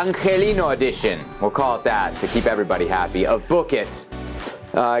Clásico Angelino edition. We'll call it that to keep everybody happy. Of Book It.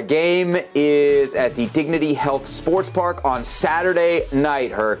 Game is at the Dignity Health Sports Park on Saturday night,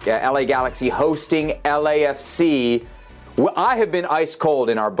 Herc. LA Galaxy hosting LAFC. Well, I have been ice cold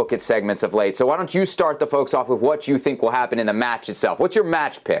in our Book It segments of late, so why don't you start the folks off with what you think will happen in the match itself? What's your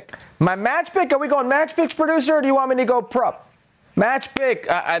match pick? My match pick? Are we going match picks, producer, or do you want me to go prop? Match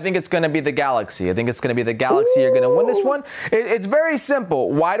pick, I think it's going to be the Galaxy. I think it's going to be the Galaxy. You're going to win this one. It's very simple.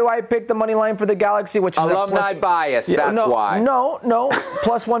 Why do I pick the money line for the Galaxy? Which is alumni bias, that's why. No.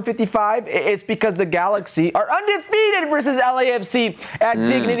 Plus 155. It's because the Galaxy are undefeated versus LAFC at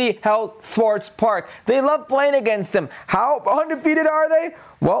Dignity Health Sports Park. They love playing against them. How undefeated are they?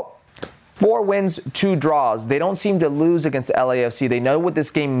 Well, 4 wins, 2 draws. They don't seem to lose against LAFC. They know what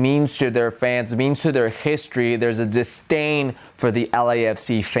this game means to their fans, means to their history. There's a disdain for the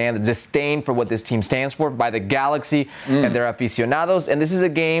LAFC fan, a disdain for what this team stands for by the Galaxy and their aficionados. And this is a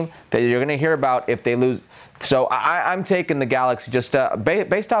game that you're going to hear about if they lose. So I'm taking the Galaxy just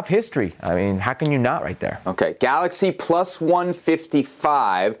based off history. I mean, how can you not right there? Okay, Galaxy plus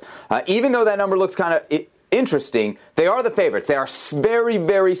 155. Even though that number looks kind of interesting, they are the favorites. They are very,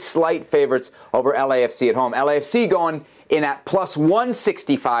 very slight favorites over LAFC at home. LAFC going in at plus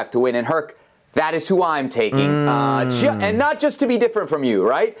 165 to win. And Herc, that is who I'm taking. And not just to be different from you,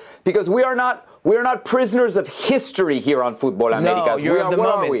 right? Because we are not prisoners of history here on Futbol Americas. No, you're of the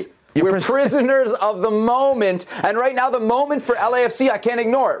moment. We're prisoners of the moment. And right now, the moment for LAFC, I can't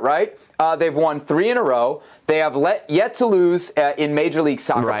ignore it, right? They've won 3 in a row. They have yet to lose in Major League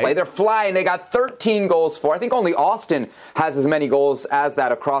Soccer play. They're flying. They got 13 goals for. I think only Austin has as many goals as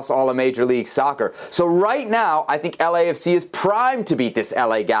that across all of Major League Soccer. So right now, I think LAFC is primed to beat this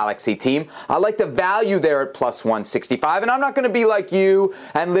LA Galaxy team. I like the value there at plus 165. And I'm not going to be like you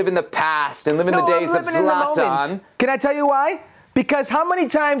and live in the past and live in the days of Zlatan. Can I tell you why? Because how many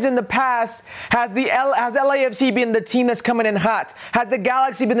times in the past has LAFC been the team that's coming in hot? Has the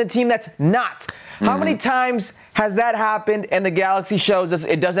Galaxy been the team that's not? How many times has that happened and the Galaxy shows us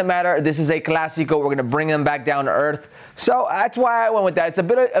it doesn't matter, this is a Clásico, we're going to bring them back down to earth? So that's why I went with that. It's a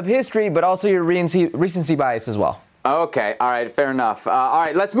bit of history, but also your recency bias as well. Okay, all right, fair enough. All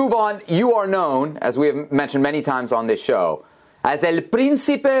right, let's move on. You are known, as we have mentioned many times on this show, as El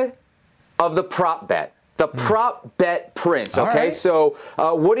Príncipe of the prop bet. The prop bet prince, okay? Right. So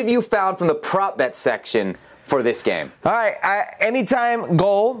what have you found from the prop bet section for this game? All right, anytime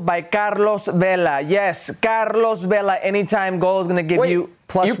goal by Carlos Vela. Yes, Carlos Vela, anytime goal is going to give you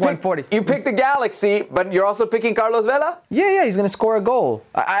plus 140. You picked the Galaxy, but you're also picking Carlos Vela? Yeah, he's going to score a goal.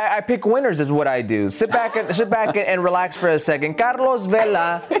 I pick winners is what I do. Sit back and relax for a second. Carlos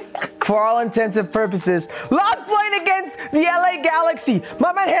Vela, for all intents and purposes, loves playing against the LA Galaxy.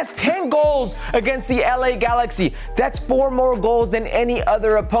 My man has 10 goals against the LA Galaxy. That's 4 more goals than any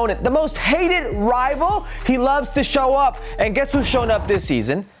other opponent. The most hated rival, he loves to show up. And guess who's shown up this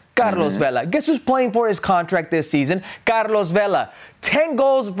season? Carlos Vela. Guess who's playing for his contract this season? Carlos Vela. 10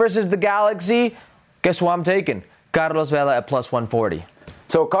 goals versus the Galaxy. Guess who I'm taking? Carlos Vela at plus 140.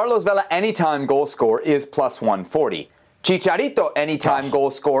 So Carlos Vela anytime goal score is plus 140. Chicharito, anytime goal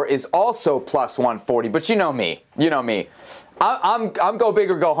scorer, is also plus 140. But you know me. I'm go big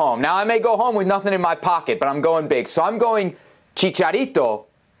or go home. Now, I may go home with nothing in my pocket, but I'm going big. So I'm going Chicharito,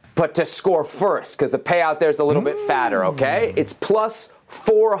 but to score first, because the payout there is a little bit fatter, okay? It's plus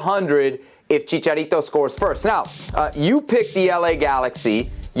 400 if Chicharito scores first. Now, you picked the LA Galaxy,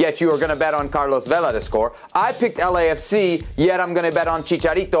 yet you are going to bet on Carlos Vela to score. I picked LAFC, yet I'm going to bet on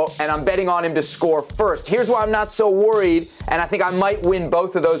Chicharito, and I'm betting on him to score first. Here's why I'm not so worried, and I think I might win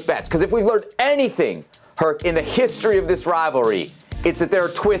both of those bets. Because if we've learned anything, Herc, in the history of this rivalry, it's that there are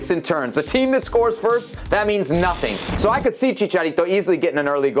twists and turns. The team that scores first, that means nothing. So I could see Chicharito easily getting an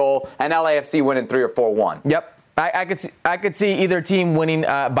early goal and LAFC winning 3 or 4-1. Yep. I could see either team winning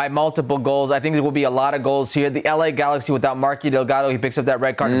by multiple goals. I think there will be a lot of goals here. The LA Galaxy without Marky Delgado, he picks up that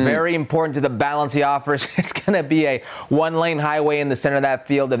red card. Very important to the balance he offers. It's going to be a one-lane highway in the center of that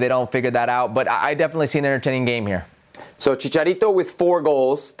field if they don't figure that out. But I definitely see an entertaining game here. So Chicharito with 4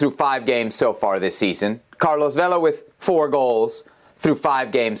 goals through 5 games so far this season. Carlos Vela with 4 goals through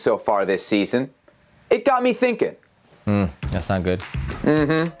 5 games so far this season. It got me thinking. That's not good.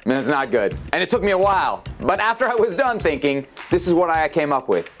 It's not good. And it took me a while. But after I was done thinking, this is what I came up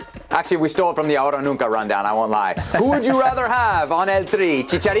with. Actually, we stole it from the Ahora Nunca rundown, I won't lie. Who would you rather have on El Tri,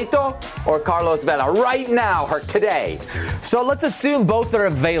 Chicharito or Carlos Vela? Right now, or today. So let's assume both are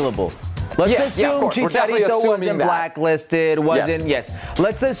available. Let's assume Chicharito wasn't blacklisted, yes.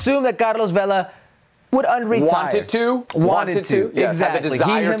 Let's assume that Carlos Vela would unretire. Wanted to. Yes. Exactly. Had the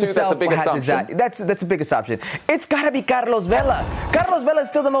desire to. That's a big assumption. That's a big assumption. It's got to be Carlos Vela. Carlos Vela is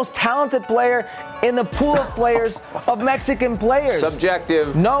still the most talented player in the pool of players of Mexican players.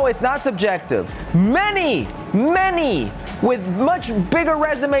 Subjective. No, it's not subjective. Many with much bigger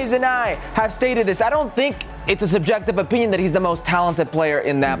resumes than I have stated this. I don't think it's a subjective opinion that he's the most talented player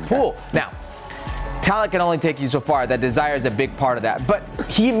in that pool. Now, talent can only take you so far. That desire is a big part of that. But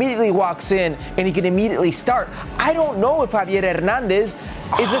he immediately walks in and he can immediately start. I don't know if Javier Hernandez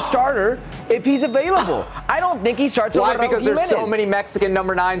is a starter if he's available. I don't think he starts over Raul Jimenez. Why? Because there's so many Mexican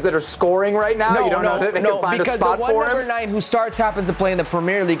number 9s that are scoring right now? You don't know that they can find a spot for him? Because the one number 9 who starts happens to play in the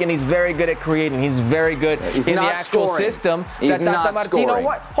Premier League, and he's very good at creating. He's very good in the actual system. He's not scoring.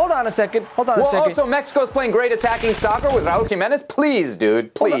 Hold on a second. Also, Mexico's playing great attacking soccer with Raul Jimenez. Please,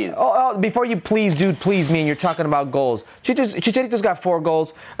 dude. Please. Before you please me, and you're talking about goals. Chicharito's got 4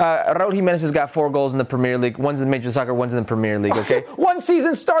 goals. Raul Jimenez has got 4 goals in the Premier League. One's in Major Soccer, one's in the Premier League, okay? One season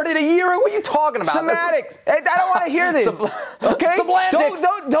started a year ago. What are you talking about? Semantics. I don't want to hear this. Okay?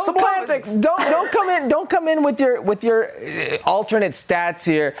 Semantics. Don't come in with your alternate stats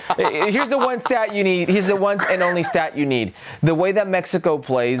here. Here's the one stat you need. Here's the one and only stat you need. The way that Mexico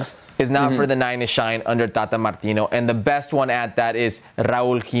plays is not for the 9 to shine under Tata Martino, and the best one at that is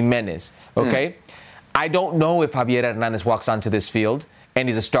Raul Jimenez. Okay? I don't know if Javier Hernandez walks onto this field and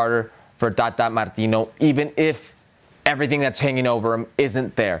he's a starter for Tata Martino, even if everything that's hanging over him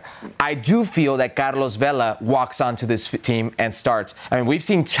isn't there. I do feel that Carlos Vela walks onto this team and starts. I mean, we've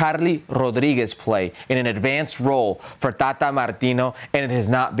seen Charlie Rodriguez play in an advanced role for Tata Martino, and it has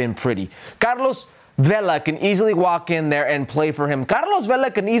not been pretty. Carlos Vela can easily walk in there and play for him. Carlos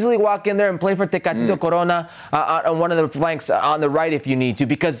Vela can easily walk in there and play for Tecatito Corona on one of the flanks on the right if you need to,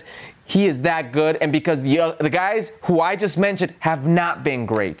 because he is that good, and because the guys who I just mentioned have not been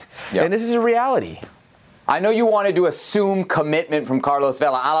great. Yep. And this is a reality. I know you wanted to assume commitment from Carlos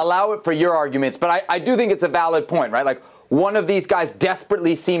Vela. I'll allow it for your arguments, but I do think it's a valid point, right? Like, one of these guys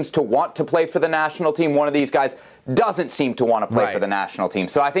desperately seems to want to play for the national team. One of these guys doesn't seem to want to play for the national team.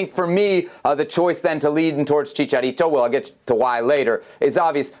 So I think for me, the choice then to lead towards Chicharito, well, I'll get to why later, is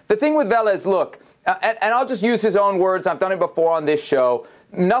obvious. The thing with Vela is, look, and I'll just use his own words. I've done it before on this show.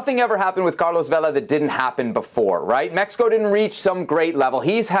 Nothing ever happened with Carlos Vela that didn't happen before, right? Mexico didn't reach some great level.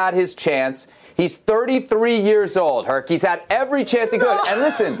 He's had his chance. He's 33 years old, Herc. He's had every chance he could. And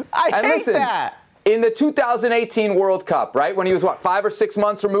listen, I hate that. In the 2018 World Cup, right, when he was, 5 or 6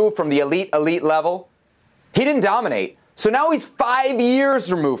 months removed from the elite level, he didn't dominate. So now he's 5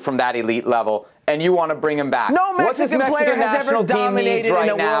 years removed from that elite level, and you want to bring him back. No Mexican player has ever dominated in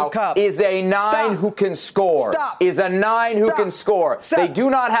a World Cup. Is a 9 who can score. Is a 9 who can score. They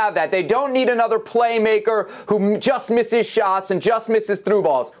do not have that. They don't need another playmaker who just misses shots and just misses through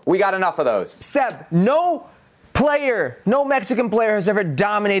balls. We got enough of those. Seb, no Mexican player has ever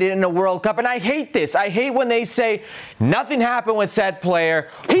dominated in a World Cup, and I hate this. I hate when they say nothing happened with said player.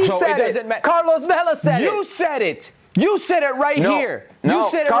 He said it. Carlos Vela said it. You said it. You said it right here. No, you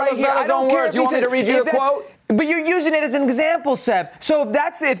said it Carlos right here. Vela's own words. You want me to read you the quote? But you're using it as an example, Seb. So if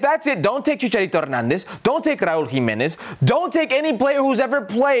that's it, don't take Chicharito Hernandez. Don't take Raul Jimenez. Don't take any player who's ever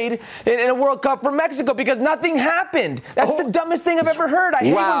played in a World Cup for Mexico because nothing happened. That's the dumbest thing I've ever heard. I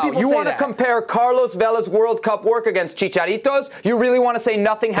hate when people say that. You want to compare Carlos Vela's World Cup work against Chicharito's? You really want to say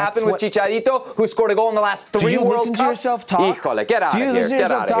nothing happened with Chicharito, who scored a goal in the last 3 World Cups? Do you listen to yourself talk? Híjole, get out of here.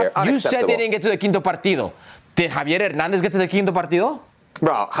 Get out of here. You said they didn't get to the quinto partido. Did Javier Hernandez get to the quinto partido?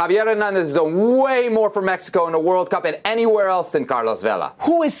 Bro, Javier Hernandez has done way more for Mexico in the World Cup and anywhere else than Carlos Vela.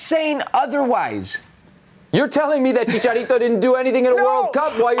 Who is saying otherwise? You're telling me that Chicharito didn't do anything in a World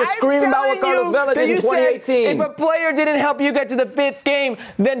Cup while you're screaming about what Carlos Vela did in 2018. If a player didn't help you get to the 5th game,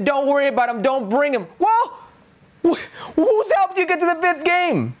 then don't worry about him. Don't bring him. Well, who's helped you get to the 5th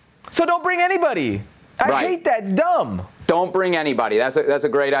game? So don't bring anybody. I hate that. It's dumb. Don't bring anybody. That's a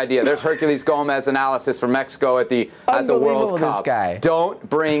great idea. There's Herculez Gomez analysis from Mexico at the World Cup. This guy. Don't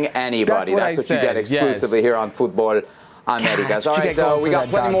bring anybody. That's what you get exclusively here on Futbol Americas. All right, we got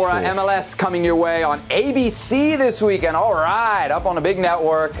plenty more MLS coming your way on ABC this weekend. All right, up on a big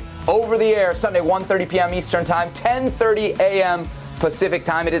network, over the air, Sunday 1:30 p.m. Eastern Time, 10:30 a.m. Pacific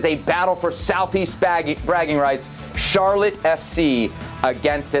Time. It is a battle for Southeast bragging rights. Charlotte FC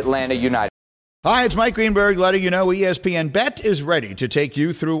against Atlanta United. Hi, it's Mike Greenberg letting you know ESPN Bet is ready to take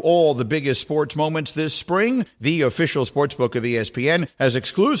you through all the biggest sports moments this spring. The official sportsbook of ESPN has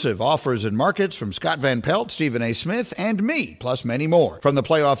exclusive offers and markets from Scott Van Pelt, Stephen A. Smith, and me, plus many more. From the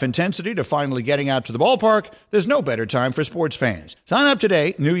playoff intensity to finally getting out to the ballpark, there's no better time for sports fans. Sign up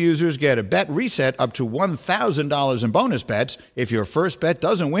today. New users get a bet reset up to $1,000 in bonus bets if your first bet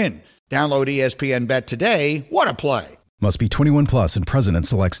doesn't win. Download ESPN Bet today. What a play. Must be 21 plus and present in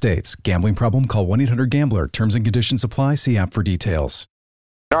select states. Gambling problem? Call 1-800-GAMBLER. Terms and conditions apply. See app for details.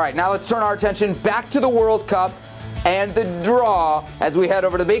 All right, now let's turn our attention back to the World Cup and the draw as we head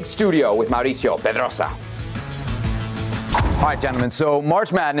over to the big studio with Mauricio Pedrosa. All right, gentlemen, so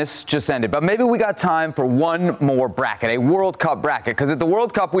March Madness just ended, but maybe we got time for one more bracket, a World Cup bracket, because at the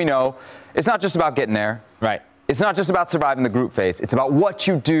World Cup we know it's not just about getting there. Right. It's not just about surviving the group phase. It's about what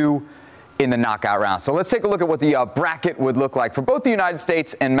you do in the knockout round. So let's take a look at what the bracket would look like for both the United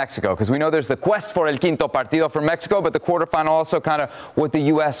States and Mexico, because we know there's the quest for el quinto partido for Mexico, but the quarterfinal also kind of what the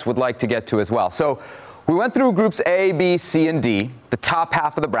U.S. would like to get to as well. So we went through groups A, B, C, and D, the top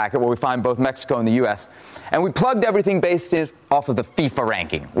half of the bracket where we find both Mexico and the U.S., and we plugged everything based off of the FIFA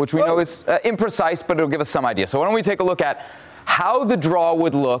ranking, which we know is imprecise, but it'll give us some idea. So why don't we take a look at how the draw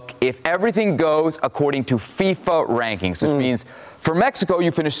would look if everything goes according to FIFA rankings, which means for Mexico,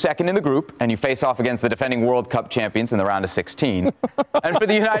 you finish second in the group, and you face off against the defending World Cup champions in the round of 16. And for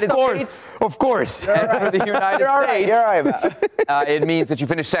the United States, of course. And for the United States, it means that you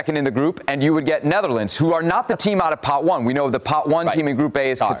finish second in the group, and you would get Netherlands, who are not the team out of Pot 1. We know the Pot 1 team in Group A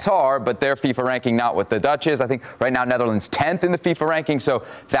is Qatar, but their FIFA ranking not what the Dutch is. I think right now Netherlands 10th in the FIFA ranking, so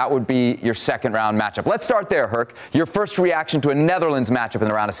that would be your second round matchup. Let's start there, Herc. Your first reaction to a Netherlands matchup in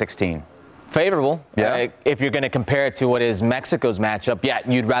the round of 16. Favorable. If you're going to compare it to what is Mexico's matchup,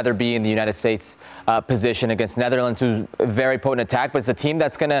 you'd rather be in the United States position against Netherlands, who's a very potent attack, but it's a team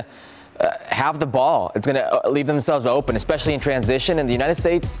that's going to have the ball. It's going to leave themselves open, especially in transition. And the United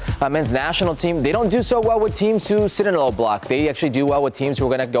States men's national team, they don't do so well with teams who sit in a low block. They actually do well with teams who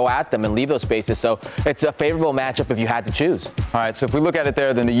are going to go at them and leave those spaces. So it's a favorable matchup if you had to choose. All right, so if we look at it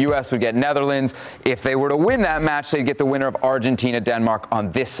there, then the U.S. would get Netherlands. If they were to win that match, they'd get the winner of Argentina-Denmark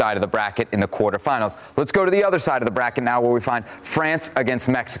on this side of the bracket in the quarterfinals. Let's go to the other side of the bracket now, where we find France against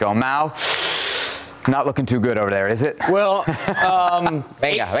Mexico. Mal, not looking too good over there, is it? Well,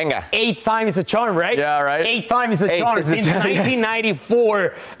 venga. 8 times a charm, right? Yeah, right. 8 times a charm. Since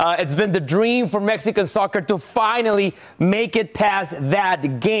 1994, it's been the dream for Mexican soccer to finally make it past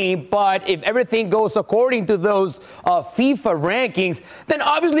that game. But if everything goes according to those FIFA rankings, then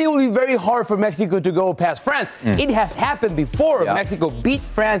obviously it will be very hard for Mexico to go past France. It has happened before. Yeah. Mexico beat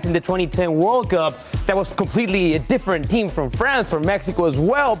France in the 2010 World Cup. That was completely a different team from France, from Mexico as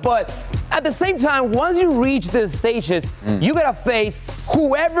well. But at the same time, once you reach these stages, you gotta face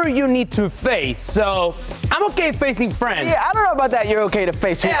whoever you need to face. So I'm okay facing France. Yeah, I don't know about that. You're okay to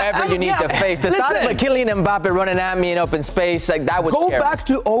face whoever you need to face. The thought of Kylian Mbappe running at me in open space, like that would go scare back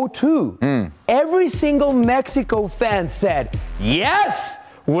to 2002. Every single Mexico fan said, yes,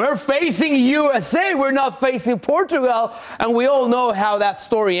 we're facing USA. We're not facing Portugal. And we all know how that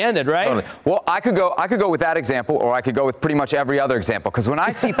story ended, right? Totally. Well, I could go with that example, or I could go with pretty much every other example. Because when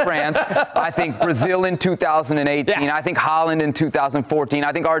I see France, I think Brazil in 2018. I think Holland in 2014.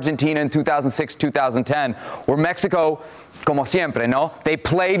 I think Argentina in 2006, 2010. Where Mexico como siempre, no? They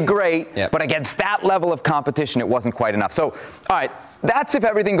played great, but against that level of competition, it wasn't quite enough. So, all right, that's if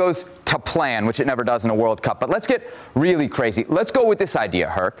everything goes to plan, which it never does in a World Cup. But let's get really crazy. Let's go with this idea,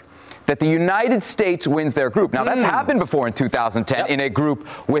 Herc, that the United States wins their group. Now, that's happened before in 2010 in a group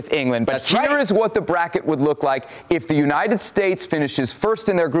with England. But here is what the bracket would look like if the United States finishes first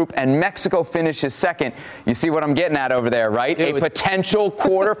in their group and Mexico finishes second. You see what I'm getting at over there, right? A potential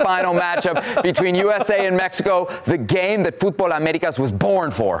quarterfinal matchup between USA and Mexico, the game that Futbol Americas was born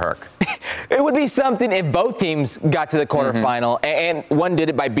for, Herc. It would be something if both teams got to the quarterfinal, and one did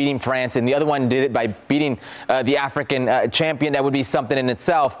it by beating France and the other one did it by beating the African champion. That would be something in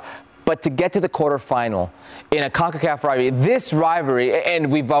itself. But to get to the quarterfinal in a CONCACAF rivalry, this rivalry,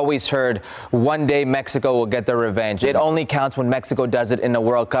 and we've always heard one day Mexico will get their revenge. It only counts when Mexico does it in the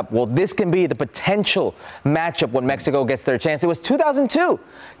World Cup. Well, this can be the potential matchup when Mexico gets their chance. It was 2002.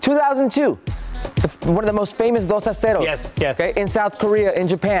 2002. One of the most famous 2-0. Yes. Okay, in South Korea, in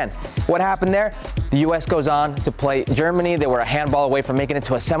Japan. What happened there? The U.S. goes on to play Germany. They were a handball away from making it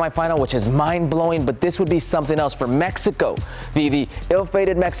to a semifinal, which is mind-blowing. But this would be something else for Mexico. The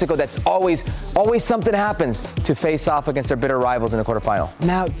ill-fated Mexico that's always something happens to face off against their bitter rivals in the quarterfinal.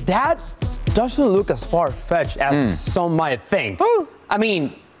 Now, that doesn't look as far-fetched as some might think. I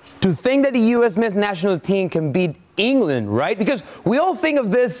mean, to think that the U.S. men's national team can beat England, right? Because we all think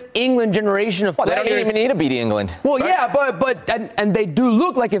of this England generation of players. They don't even need to beat England. Well, right? Yeah, but they do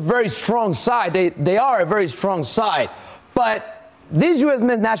look like a very strong side. They are a very strong side. But this U.S.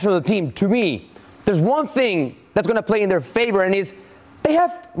 men's national team, to me, there's one thing that's going to play in their favor, and is they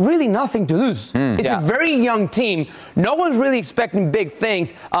have really nothing to lose. It's a very young team. No one's really expecting big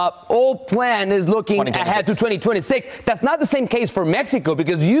things. All plan is looking ahead to 2026. That's not the same case for Mexico,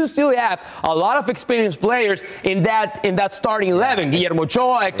 because you still have a lot of experienced players in that starting 11. Guillermo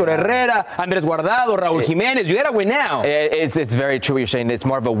Ochoa, Hector Herrera, Andres Guardado, Raúl Jiménez. You got to win now. It's very true what you're saying. It's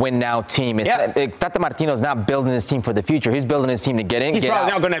more of a win-now team. Tata Martino's not building his team for the future. He's building his team to get in, He's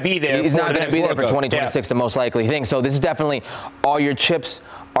probably not going to be there. He's not going to be there for 2026, the most likely thing. So this is definitely all your chips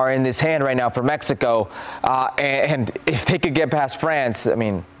are in this hand right now for Mexico. And if they could get past France, I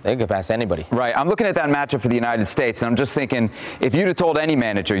mean, they could get past anybody. Right. I'm looking at that matchup for the United States, and I'm just thinking, if you'd have told any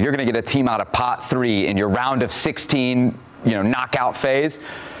manager you're going to get a team out of pot 3 in your round of 16, knockout phase,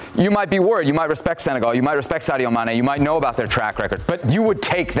 you might be worried. You might respect Senegal. You might respect Sadio Mane. You might know about their track record. But you would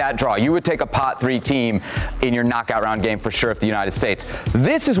take that draw. You would take a pot 3 team in your knockout round game for sure if the United States.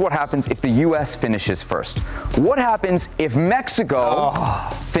 This is what happens if the U.S. finishes first. What happens if Mexico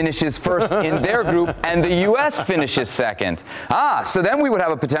finishes first in their group and the U.S. finishes second? So then we would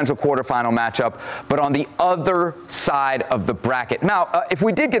have a potential quarterfinal matchup, but on the other side of the bracket. Now, if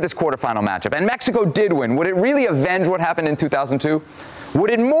we did get this quarterfinal matchup and Mexico did win, would it really avenge what happened in 2002? Would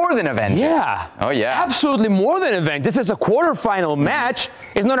it more than avenge? Yeah. Oh, yeah. Absolutely more than avenge. This is a quarterfinal match.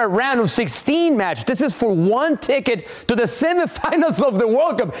 It's not a round of 16 match. This is for one ticket to the semifinals of the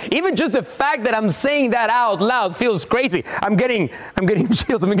World Cup. Even just the fact that I'm saying that out loud feels crazy. I'm getting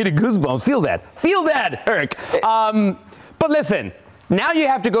chills. I'm getting goosebumps. Feel that, Eric. But listen. Now you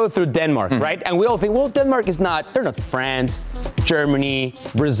have to go through Denmark, right? And we all think, well, Denmark they're not France, Germany,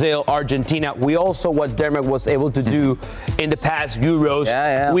 Brazil, Argentina. We also what Denmark was able to do in the past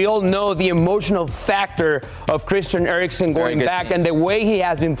Euros. We all know the emotional factor of Christian Eriksen going back and the way he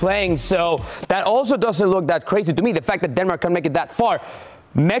has been playing. So that also doesn't look that crazy to me, the fact that Denmark can make it that far.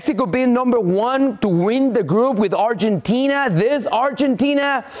 Mexico being number 1 to win the group with Argentina. This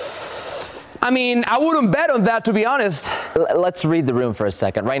Argentina, I mean, I wouldn't bet on that, to be honest. Let's read the room for a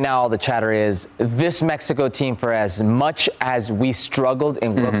second. Right now, all the chatter is this Mexico team, for as much as we struggled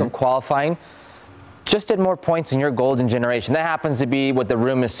in World Cup qualifying, just did more points in your golden generation. That happens to be what the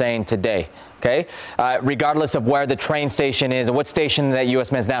room is saying today. Okay, regardless of where the train station is or what station that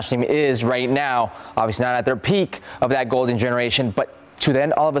U.S. men's national team is right now, obviously not at their peak of that golden generation, but to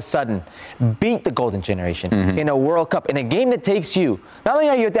then all of a sudden beat the golden generation in a World Cup, in a game that takes you, not only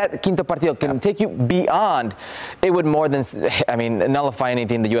are you at that quinto partido, can take you beyond, it would more than, nullify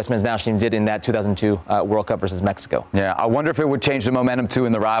anything the U.S. men's national team did in that 2002 World Cup versus Mexico. Yeah, I wonder if it would change the momentum too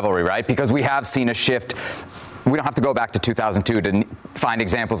in the rivalry, right? Because we have seen a shift. We don't have to go back to 2002 to find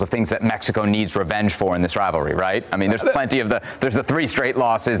examples of things that Mexico needs revenge for in this rivalry, right? I mean, there's plenty of there's the 3 straight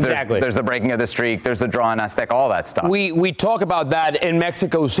losses, there's the breaking of the streak, there's the draw in Aztec, all that stuff. We talk about that in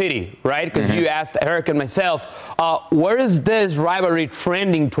Mexico City, right? Because you asked Eric and myself, where is this rivalry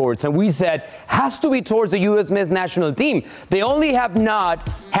trending towards? And we said, has to be towards the U.S. men's national team. They only have not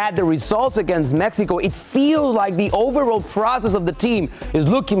had the results against Mexico, it feels like the overall process of the team is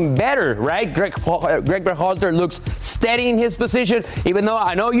looking better, right? Greg Berhalter looks steady in his position, even though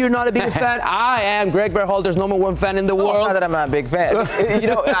I know you're not the biggest fan. I am Greg Berhalter's #1 fan in the world. Not that I'm not a big fan.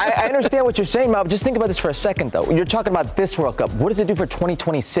 I understand what you're saying, Mal. Just think about this for a second, though. You're talking about this World Cup. What does it do for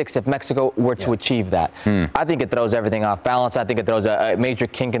 2026 if Mexico were to achieve that? I think it throws everything off balance. I think it throws a major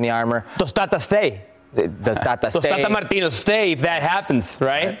kink in the armor. Does Tata stay? Does Tata stay? Does Tata Martino stay if that happens,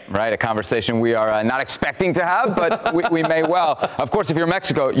 right? Right, a conversation we are not expecting to have, but we may well. Of course, if you're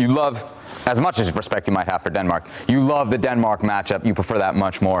Mexico, you love, as much as respect you might have for Denmark, you love the Denmark matchup. You prefer that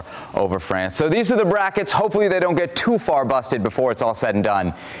much more over France. So these are the brackets. Hopefully they don't get too far busted before it's all said and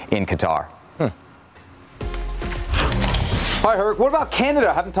done in Qatar. All right, Herc, what about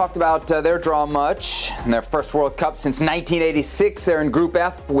Canada? Haven't talked about their draw much. In their first World Cup since 1986, they're in Group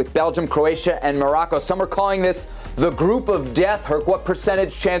F with Belgium, Croatia, and Morocco. Some are calling this the group of death. Herc, what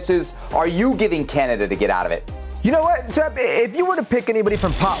percentage chances are you giving Canada to get out of it? You know what, Seb, if you were to pick anybody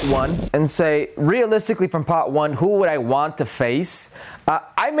from pot one and say, realistically from pot one, who would I want to face?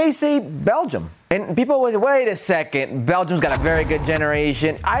 I may say Belgium. And people always say, wait a second, Belgium's got a very good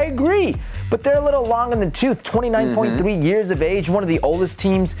generation. I agree, but they're a little long in the tooth. 29.3 years of age, one of the oldest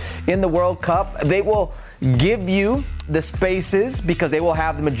teams in the World Cup. They will give you the spaces because they will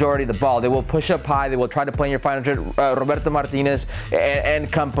have the majority of the ball. They will push up high. They will try to play in your final third. Roberto Martinez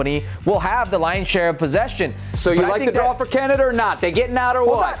and company will have the lion's share of possession. So you like the draw for Canada or not? They getting out or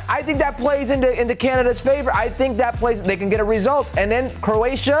what? I think that plays into Canada's favor. I think that plays, they can get a result. And then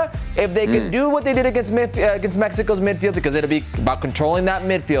Croatia, if they can do what they did against Mexico's midfield, because it'll be about controlling that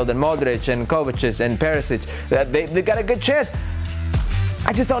midfield and Modric and Kovacic and Perisic, they got a good chance.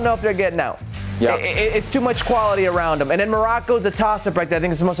 I just don't know if they're getting out. Yeah. It's too much quality around them. And then Morocco's a toss-up right there. I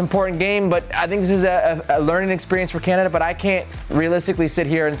think it's the most important game, but I think this is a learning experience for Canada, but I can't realistically sit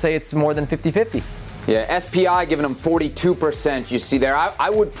here and say it's more than 50-50. Yeah, SPI giving them 42%, you see there. I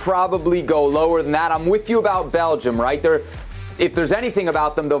would probably go lower than that. I'm with you about Belgium, right? If there's anything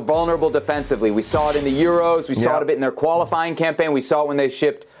about them, they're vulnerable defensively. We saw it in the Euros. We saw it a bit in their qualifying campaign. We saw it when they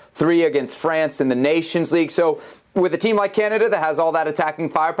shipped 3 against France in the Nations League. So with a team like Canada that has all that attacking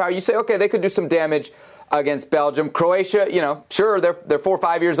firepower, you say, okay, they could do some damage against Belgium. Croatia, sure, they're 4 or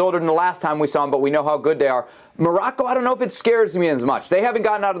 5 years older than the last time we saw them, but we know how good they are. Morocco, I don't know if it scares me as much. They haven't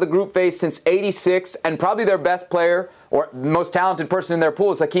gotten out of the group phase since '86, and probably their best player or most talented person in their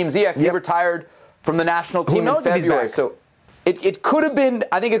pool is Hakim Ziyech. He retired from the national team in February. So it could have been,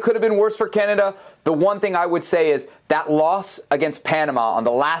 I think it could have been worse for Canada. The one thing I would say is that loss against Panama on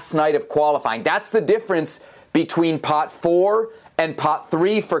the last night of qualifying, that's the difference between pot 4 and pot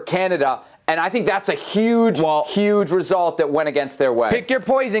 3 for Canada. And I think that's a huge result that went against their way. Pick your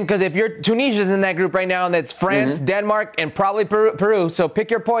poison, because if Tunisia's in that group right now, and it's France, Denmark, and probably Peru. So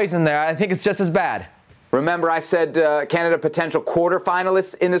pick your poison there. I think it's just as bad. Remember, I said Canada potential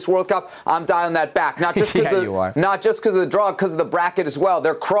quarterfinalists in this World Cup. I'm dialing that back, not just because of the draw, because of the bracket as well.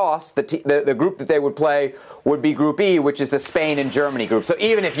 Their cross, the group that they would play would be Group E, which is the Spain and Germany group. So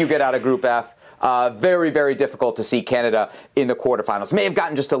even if you get out of Group F, very, very difficult to see Canada in the quarterfinals. May have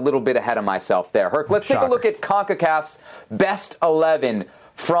gotten just a little bit ahead of myself there. Herc, let's take a look at CONCACAF's best 11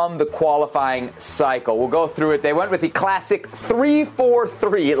 from the qualifying cycle. We'll go through it. They went with the classic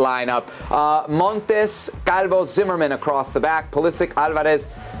 3-4-3 lineup. Montes, Calvo, Zimmerman across the back. Pulisic, Alvarez,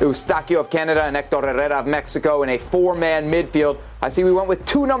 Eustaquio of Canada, and Hector Herrera of Mexico in a 4-man midfield. I see we went with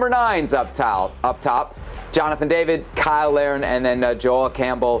 2 number 9s up top. Jonathan David, Kyle Larin, and then Joel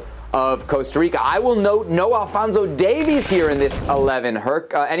Campbell of Costa Rica. I will note no Alphonso Davies here in this 11,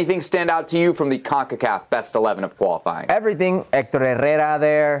 Herc. Anything stand out to you from the CONCACAF best 11 of qualifying? Everything. Hector Herrera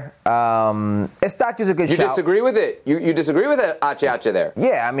there. Eustaquio's a good shout. You disagree with it? You disagree with it, Ache there?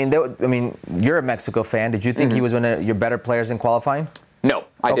 Yeah, I mean, you're a Mexico fan. Did you think he was one of your better players in qualifying? No,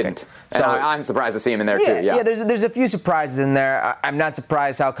 I didn't. So I'm surprised to see him in there too. Yeah, there's a few surprises in there. I'm not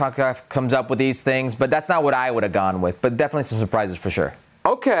surprised how CONCACAF comes up with these things, but that's not what I would have gone with. But definitely some surprises for sure.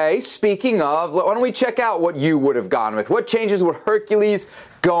 Okay, speaking of, why don't we check out what you would have gone with? What changes would Herculez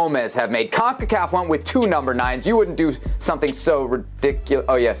Gomez have made? CONCACAF went with 2 number 9s. You wouldn't do something so ridiculous.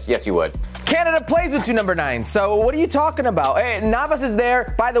 Oh, yes, you would. Canada plays with 2 number 9s. So what are you talking about? Hey, Navas is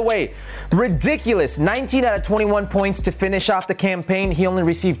there. By the way, ridiculous. 19 out of 21 points to finish off the campaign. He only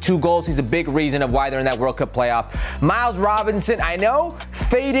received 2 goals. He's a big reason of why they're in that World Cup playoff. Miles Robinson, I know,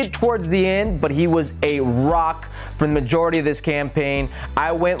 faded towards the end, but he was a rock for the majority of this campaign.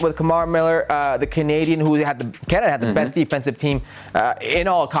 I went with Kamar Miller, the Canadian, Canada had the best defensive team in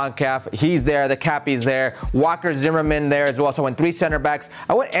all CONCACAF. He's there. The Cappy's there. Walker Zimmerman there as well. So I went 3 center backs.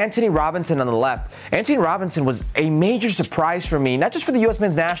 I went Anthony Robinson on the left. Anthony Robinson was a major surprise for me, not just for the U.S.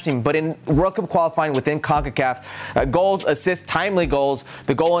 men's national team, but in World Cup qualifying within CONCACAF. Goals, assists, timely goals.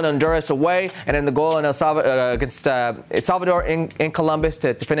 The goal in Honduras away, and then the goal in against El Salvador in Columbus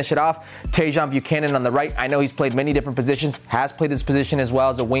to finish it off. Tejan Buchanan on the right. I know he's played many different positions, has played this position as well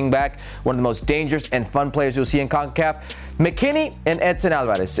as a wingback. One of the most dangerous and fun players you'll see in CONCACAF. McKinney and Edson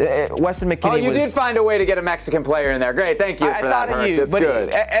Alvarez. Weston McKinney. Oh, you did find a way to get a Mexican player in there. Great, thank you for that, Herc. That's good.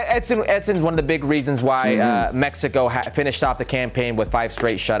 Edson's one of the big reasons why Mexico finished off the campaign with 5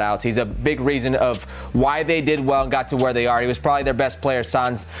 straight shutouts. He's a big reason of why they did well and got to where they are. He was probably their best player,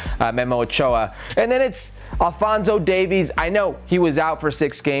 sans Memo Ochoa. And then it's Alphonso Davies. I know he was out for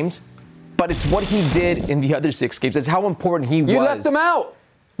 6 games, but it's what he did in the other 6 games. It's how important he was. You left him out.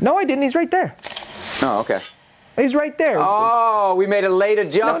 No, I didn't. He's right there. Oh, okay. He's right there. Oh, we made a late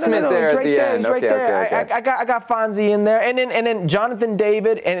adjustment there at the end. He's right there. Okay. I got Fonzie in there. And then Jonathan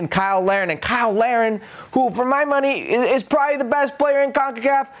David and Kyle Larin. And Kyle Larin, who, for my money, is probably the best player in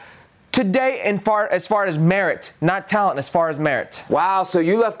CONCACAF today as far as merit. Not talent, as far as merit. Wow, so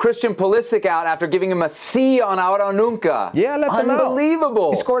you left Christian Pulisic out after giving him a C on Ahora Nunca. Yeah, I left him out.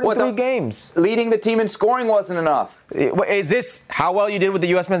 Unbelievable. He scored in 3 games. Leading the team in scoring wasn't enough. Is this how well you did with the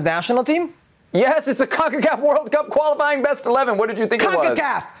U.S. men's national team? Yes, it's a CONCACAF World Cup qualifying best 11. What did you think it was?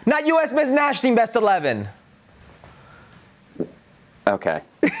 CONCACAF, not U.S. men's national team best 11. Okay.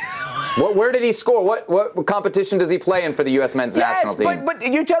 Where did he score? What competition does he play in for the U.S. men's national team? Yes,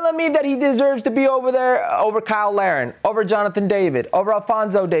 but you're telling me that he deserves to be over there, over Kyle Larin, over Jonathan David, over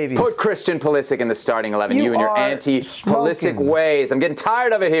Alphonso Davies. Put Christian Pulisic in the starting 11, you and your anti-Pulisic ways. I'm getting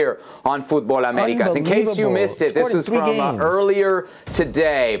tired of it here on Futbol Americas. In case you missed it, this was from earlier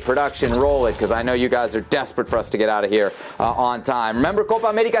today. Production, roll it, because I know you guys are desperate for us to get out of here on time. Remember Copa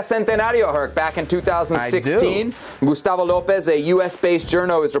America Centenario, Herc, back in 2016? Gustavo Lopez, a U.S.-based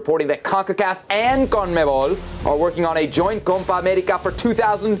journo, is reporting that CONCACAF and CONMEBOL are working on a joint Copa America for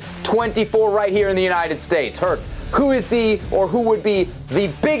 2024 right here in the United States. Herc, who would be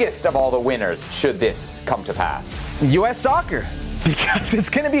the biggest of all the winners should this come to pass? U.S. Soccer. Because it's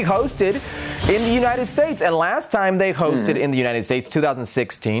going to be hosted in the United States. And last time they hosted in the United States,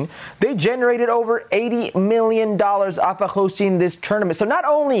 2016, they generated over $80 million off of hosting this tournament. So not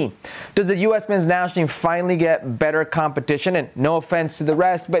only does the U.S. men's national team finally get better competition, and no offense to the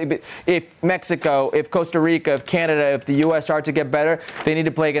rest, but if Mexico, if Costa Rica, if Canada, if the U.S. are to get better, they need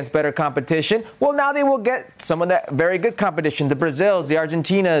to play against better competition. Well, now they will get some of that very good competition. The Brazils, the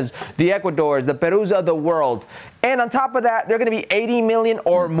Argentinas, the Ecuadors, the Perus of the world. And on top of that, they're going to be 80 million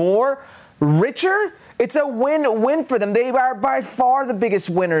or more richer. It's a win-win for them. They are by far the biggest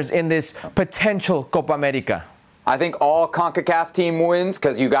winners in this potential Copa America. I think all CONCACAF team wins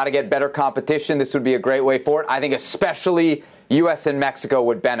because you got to get better competition. This would be a great way for it. I think especially U.S. and Mexico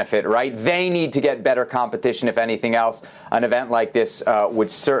would benefit, right? They need to get better competition, if anything else. An event like this would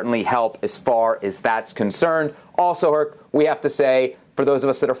certainly help as far as that's concerned. Also, Herc, we have to say, for those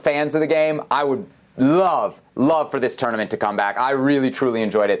of us that are fans of the game, I would love for this tournament to come back. I really, truly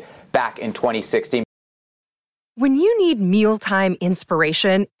enjoyed it back in 2016. When you need mealtime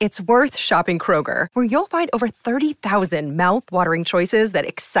inspiration, it's worth shopping Kroger, where you'll find over 30,000 mouth-watering choices that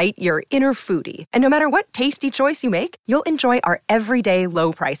excite your inner foodie. And no matter what tasty choice you make, you'll enjoy our everyday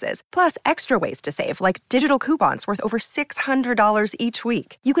low prices, plus extra ways to save, like digital coupons worth over $600 each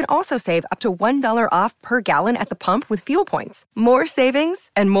week. You can also save up to $1 off per gallon at the pump with fuel points. More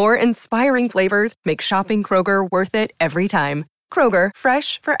savings and more inspiring flavors make shopping Kroger worth it every time. Kroger,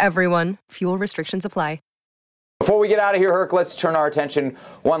 fresh for everyone. Fuel restrictions apply. Before we get out of here, Herc, let's turn our attention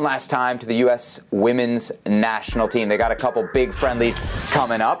one last time to the U.S. women's national team. They got a couple big friendlies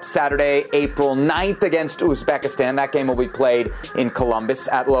coming up. Saturday, April 9th against Uzbekistan. That game will be played in Columbus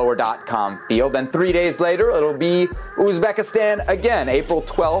at Lower.com Field. Then 3 days later, it'll be Uzbekistan again, April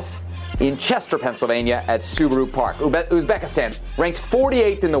 12th in Chester, Pennsylvania at Subaru Park. Uzbekistan, ranked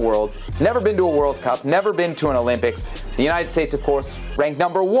 48th in the world, never been to a World Cup, never been to an Olympics. The United States, of course, ranked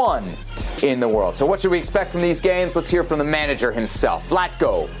number 1 in the world. So what should we expect from these games? Let's hear from the manager himself,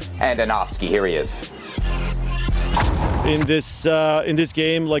 Vlatko Andonovski. Here he is. In this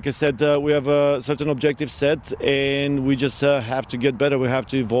game, like I said, we have a certain objective set, and we just have to get better. We have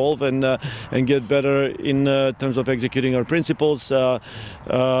to evolve and get better in terms of executing our principles, learning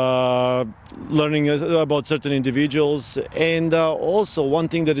about certain individuals, and also one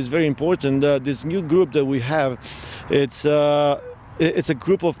thing that is very important: this new group that we have, it's a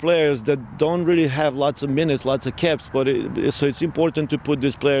group of players that don't really have lots of minutes, lots of caps, so it's important to put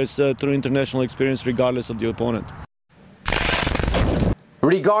these players through international experience regardless of the opponent.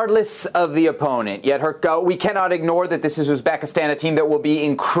 Regardless of the opponent, yet Herk, we cannot ignore that this is Uzbekistan, a team that will be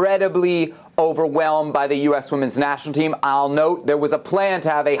incredibly overwhelmed by the U.S. women's national team. I'll note there was a plan to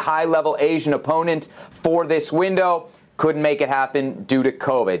have a high-level Asian opponent for this window. Couldn't make it happen due to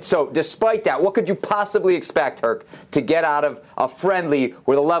COVID. So despite that, what could you possibly expect, Herk, to get out of a friendly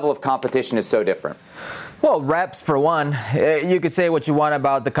where the level of competition is so different? Well, reps for one. You could say what you want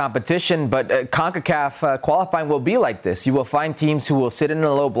about the competition, but CONCACAF qualifying will be like this. You will find teams who will sit in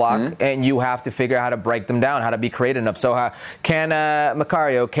a low block, and you have to figure out how to break them down, how to be creative enough. So can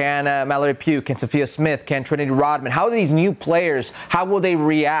Macario, can Mallory Pugh, can Sophia Smith, can Trinity Rodman, how are these new players, how will they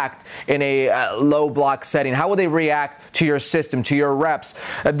react in a low block setting? How will they react to your system, to your reps?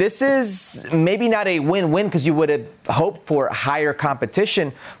 This is maybe not a win-win because you would have hoped for higher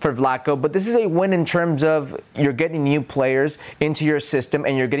competition for Vlatko, but this is a win in terms of you're getting new players into your system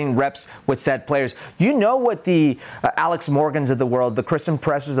and you're getting reps with said players. You know what the Alex Morgans of the world, the Kristen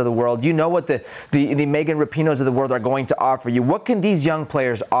Presses of the world, you know what the Megan Rapinos of the world are going to offer you. What can these young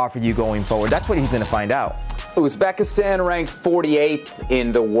players offer you going forward? That's what he's going to find out. Uzbekistan ranked 48th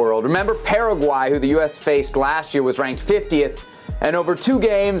in the world. Remember Paraguay, who the U.S. faced last year, was ranked 50th. And over 2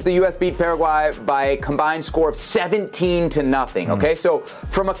 games, the U.S. beat Paraguay by a combined score of 17-0. Okay, so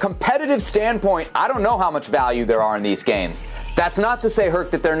from a competitive standpoint, I don't know how much value there are in these games. That's not to say,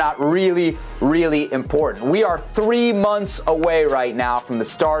 Herc, that they're not really, really important. We are 3 months away right now from the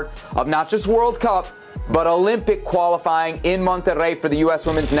start of not just World Cup, but Olympic qualifying in Monterrey for the U.S.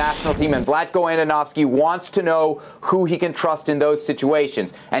 women's national team. And Vlatko Andonovski wants to know who he can trust in those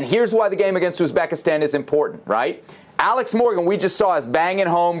situations. And here's why the game against Uzbekistan is important, right? Alex Morgan, we just saw, is banging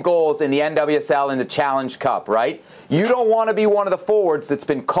home goals in the NWSL and the Challenge Cup, right? You don't want to be one of the forwards that's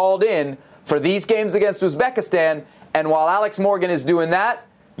been called in for these games against Uzbekistan, and while Alex Morgan is doing that,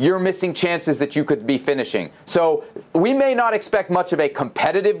 you're missing chances that you could be finishing. So we may not expect much of a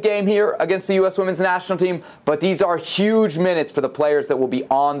competitive game here against the U.S. women's national team, but these are huge minutes for the players that will be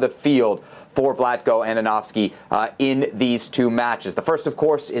on the field for Vlatko Andonovski in these 2 matches. The first, of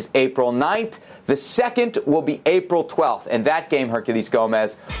course, is April 9th. The second will be April 12th. And that game, Herculez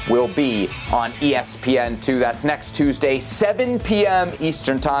Gomez, will be on ESPN2. That's next Tuesday, 7 p.m.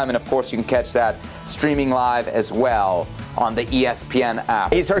 Eastern Time. And, of course, you can catch that streaming live as well on the ESPN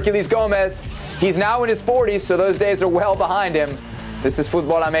app. He's Herculez Gomez. He's now in his 40s, so those days are well behind him. This is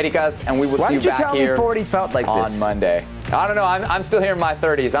Futbol Americas, and we will see you back here. Why did you tell me 40 felt like on this? Monday. I don't know. I'm still here in my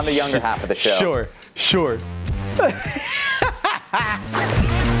 30s. I'm the younger half of the show. Sure.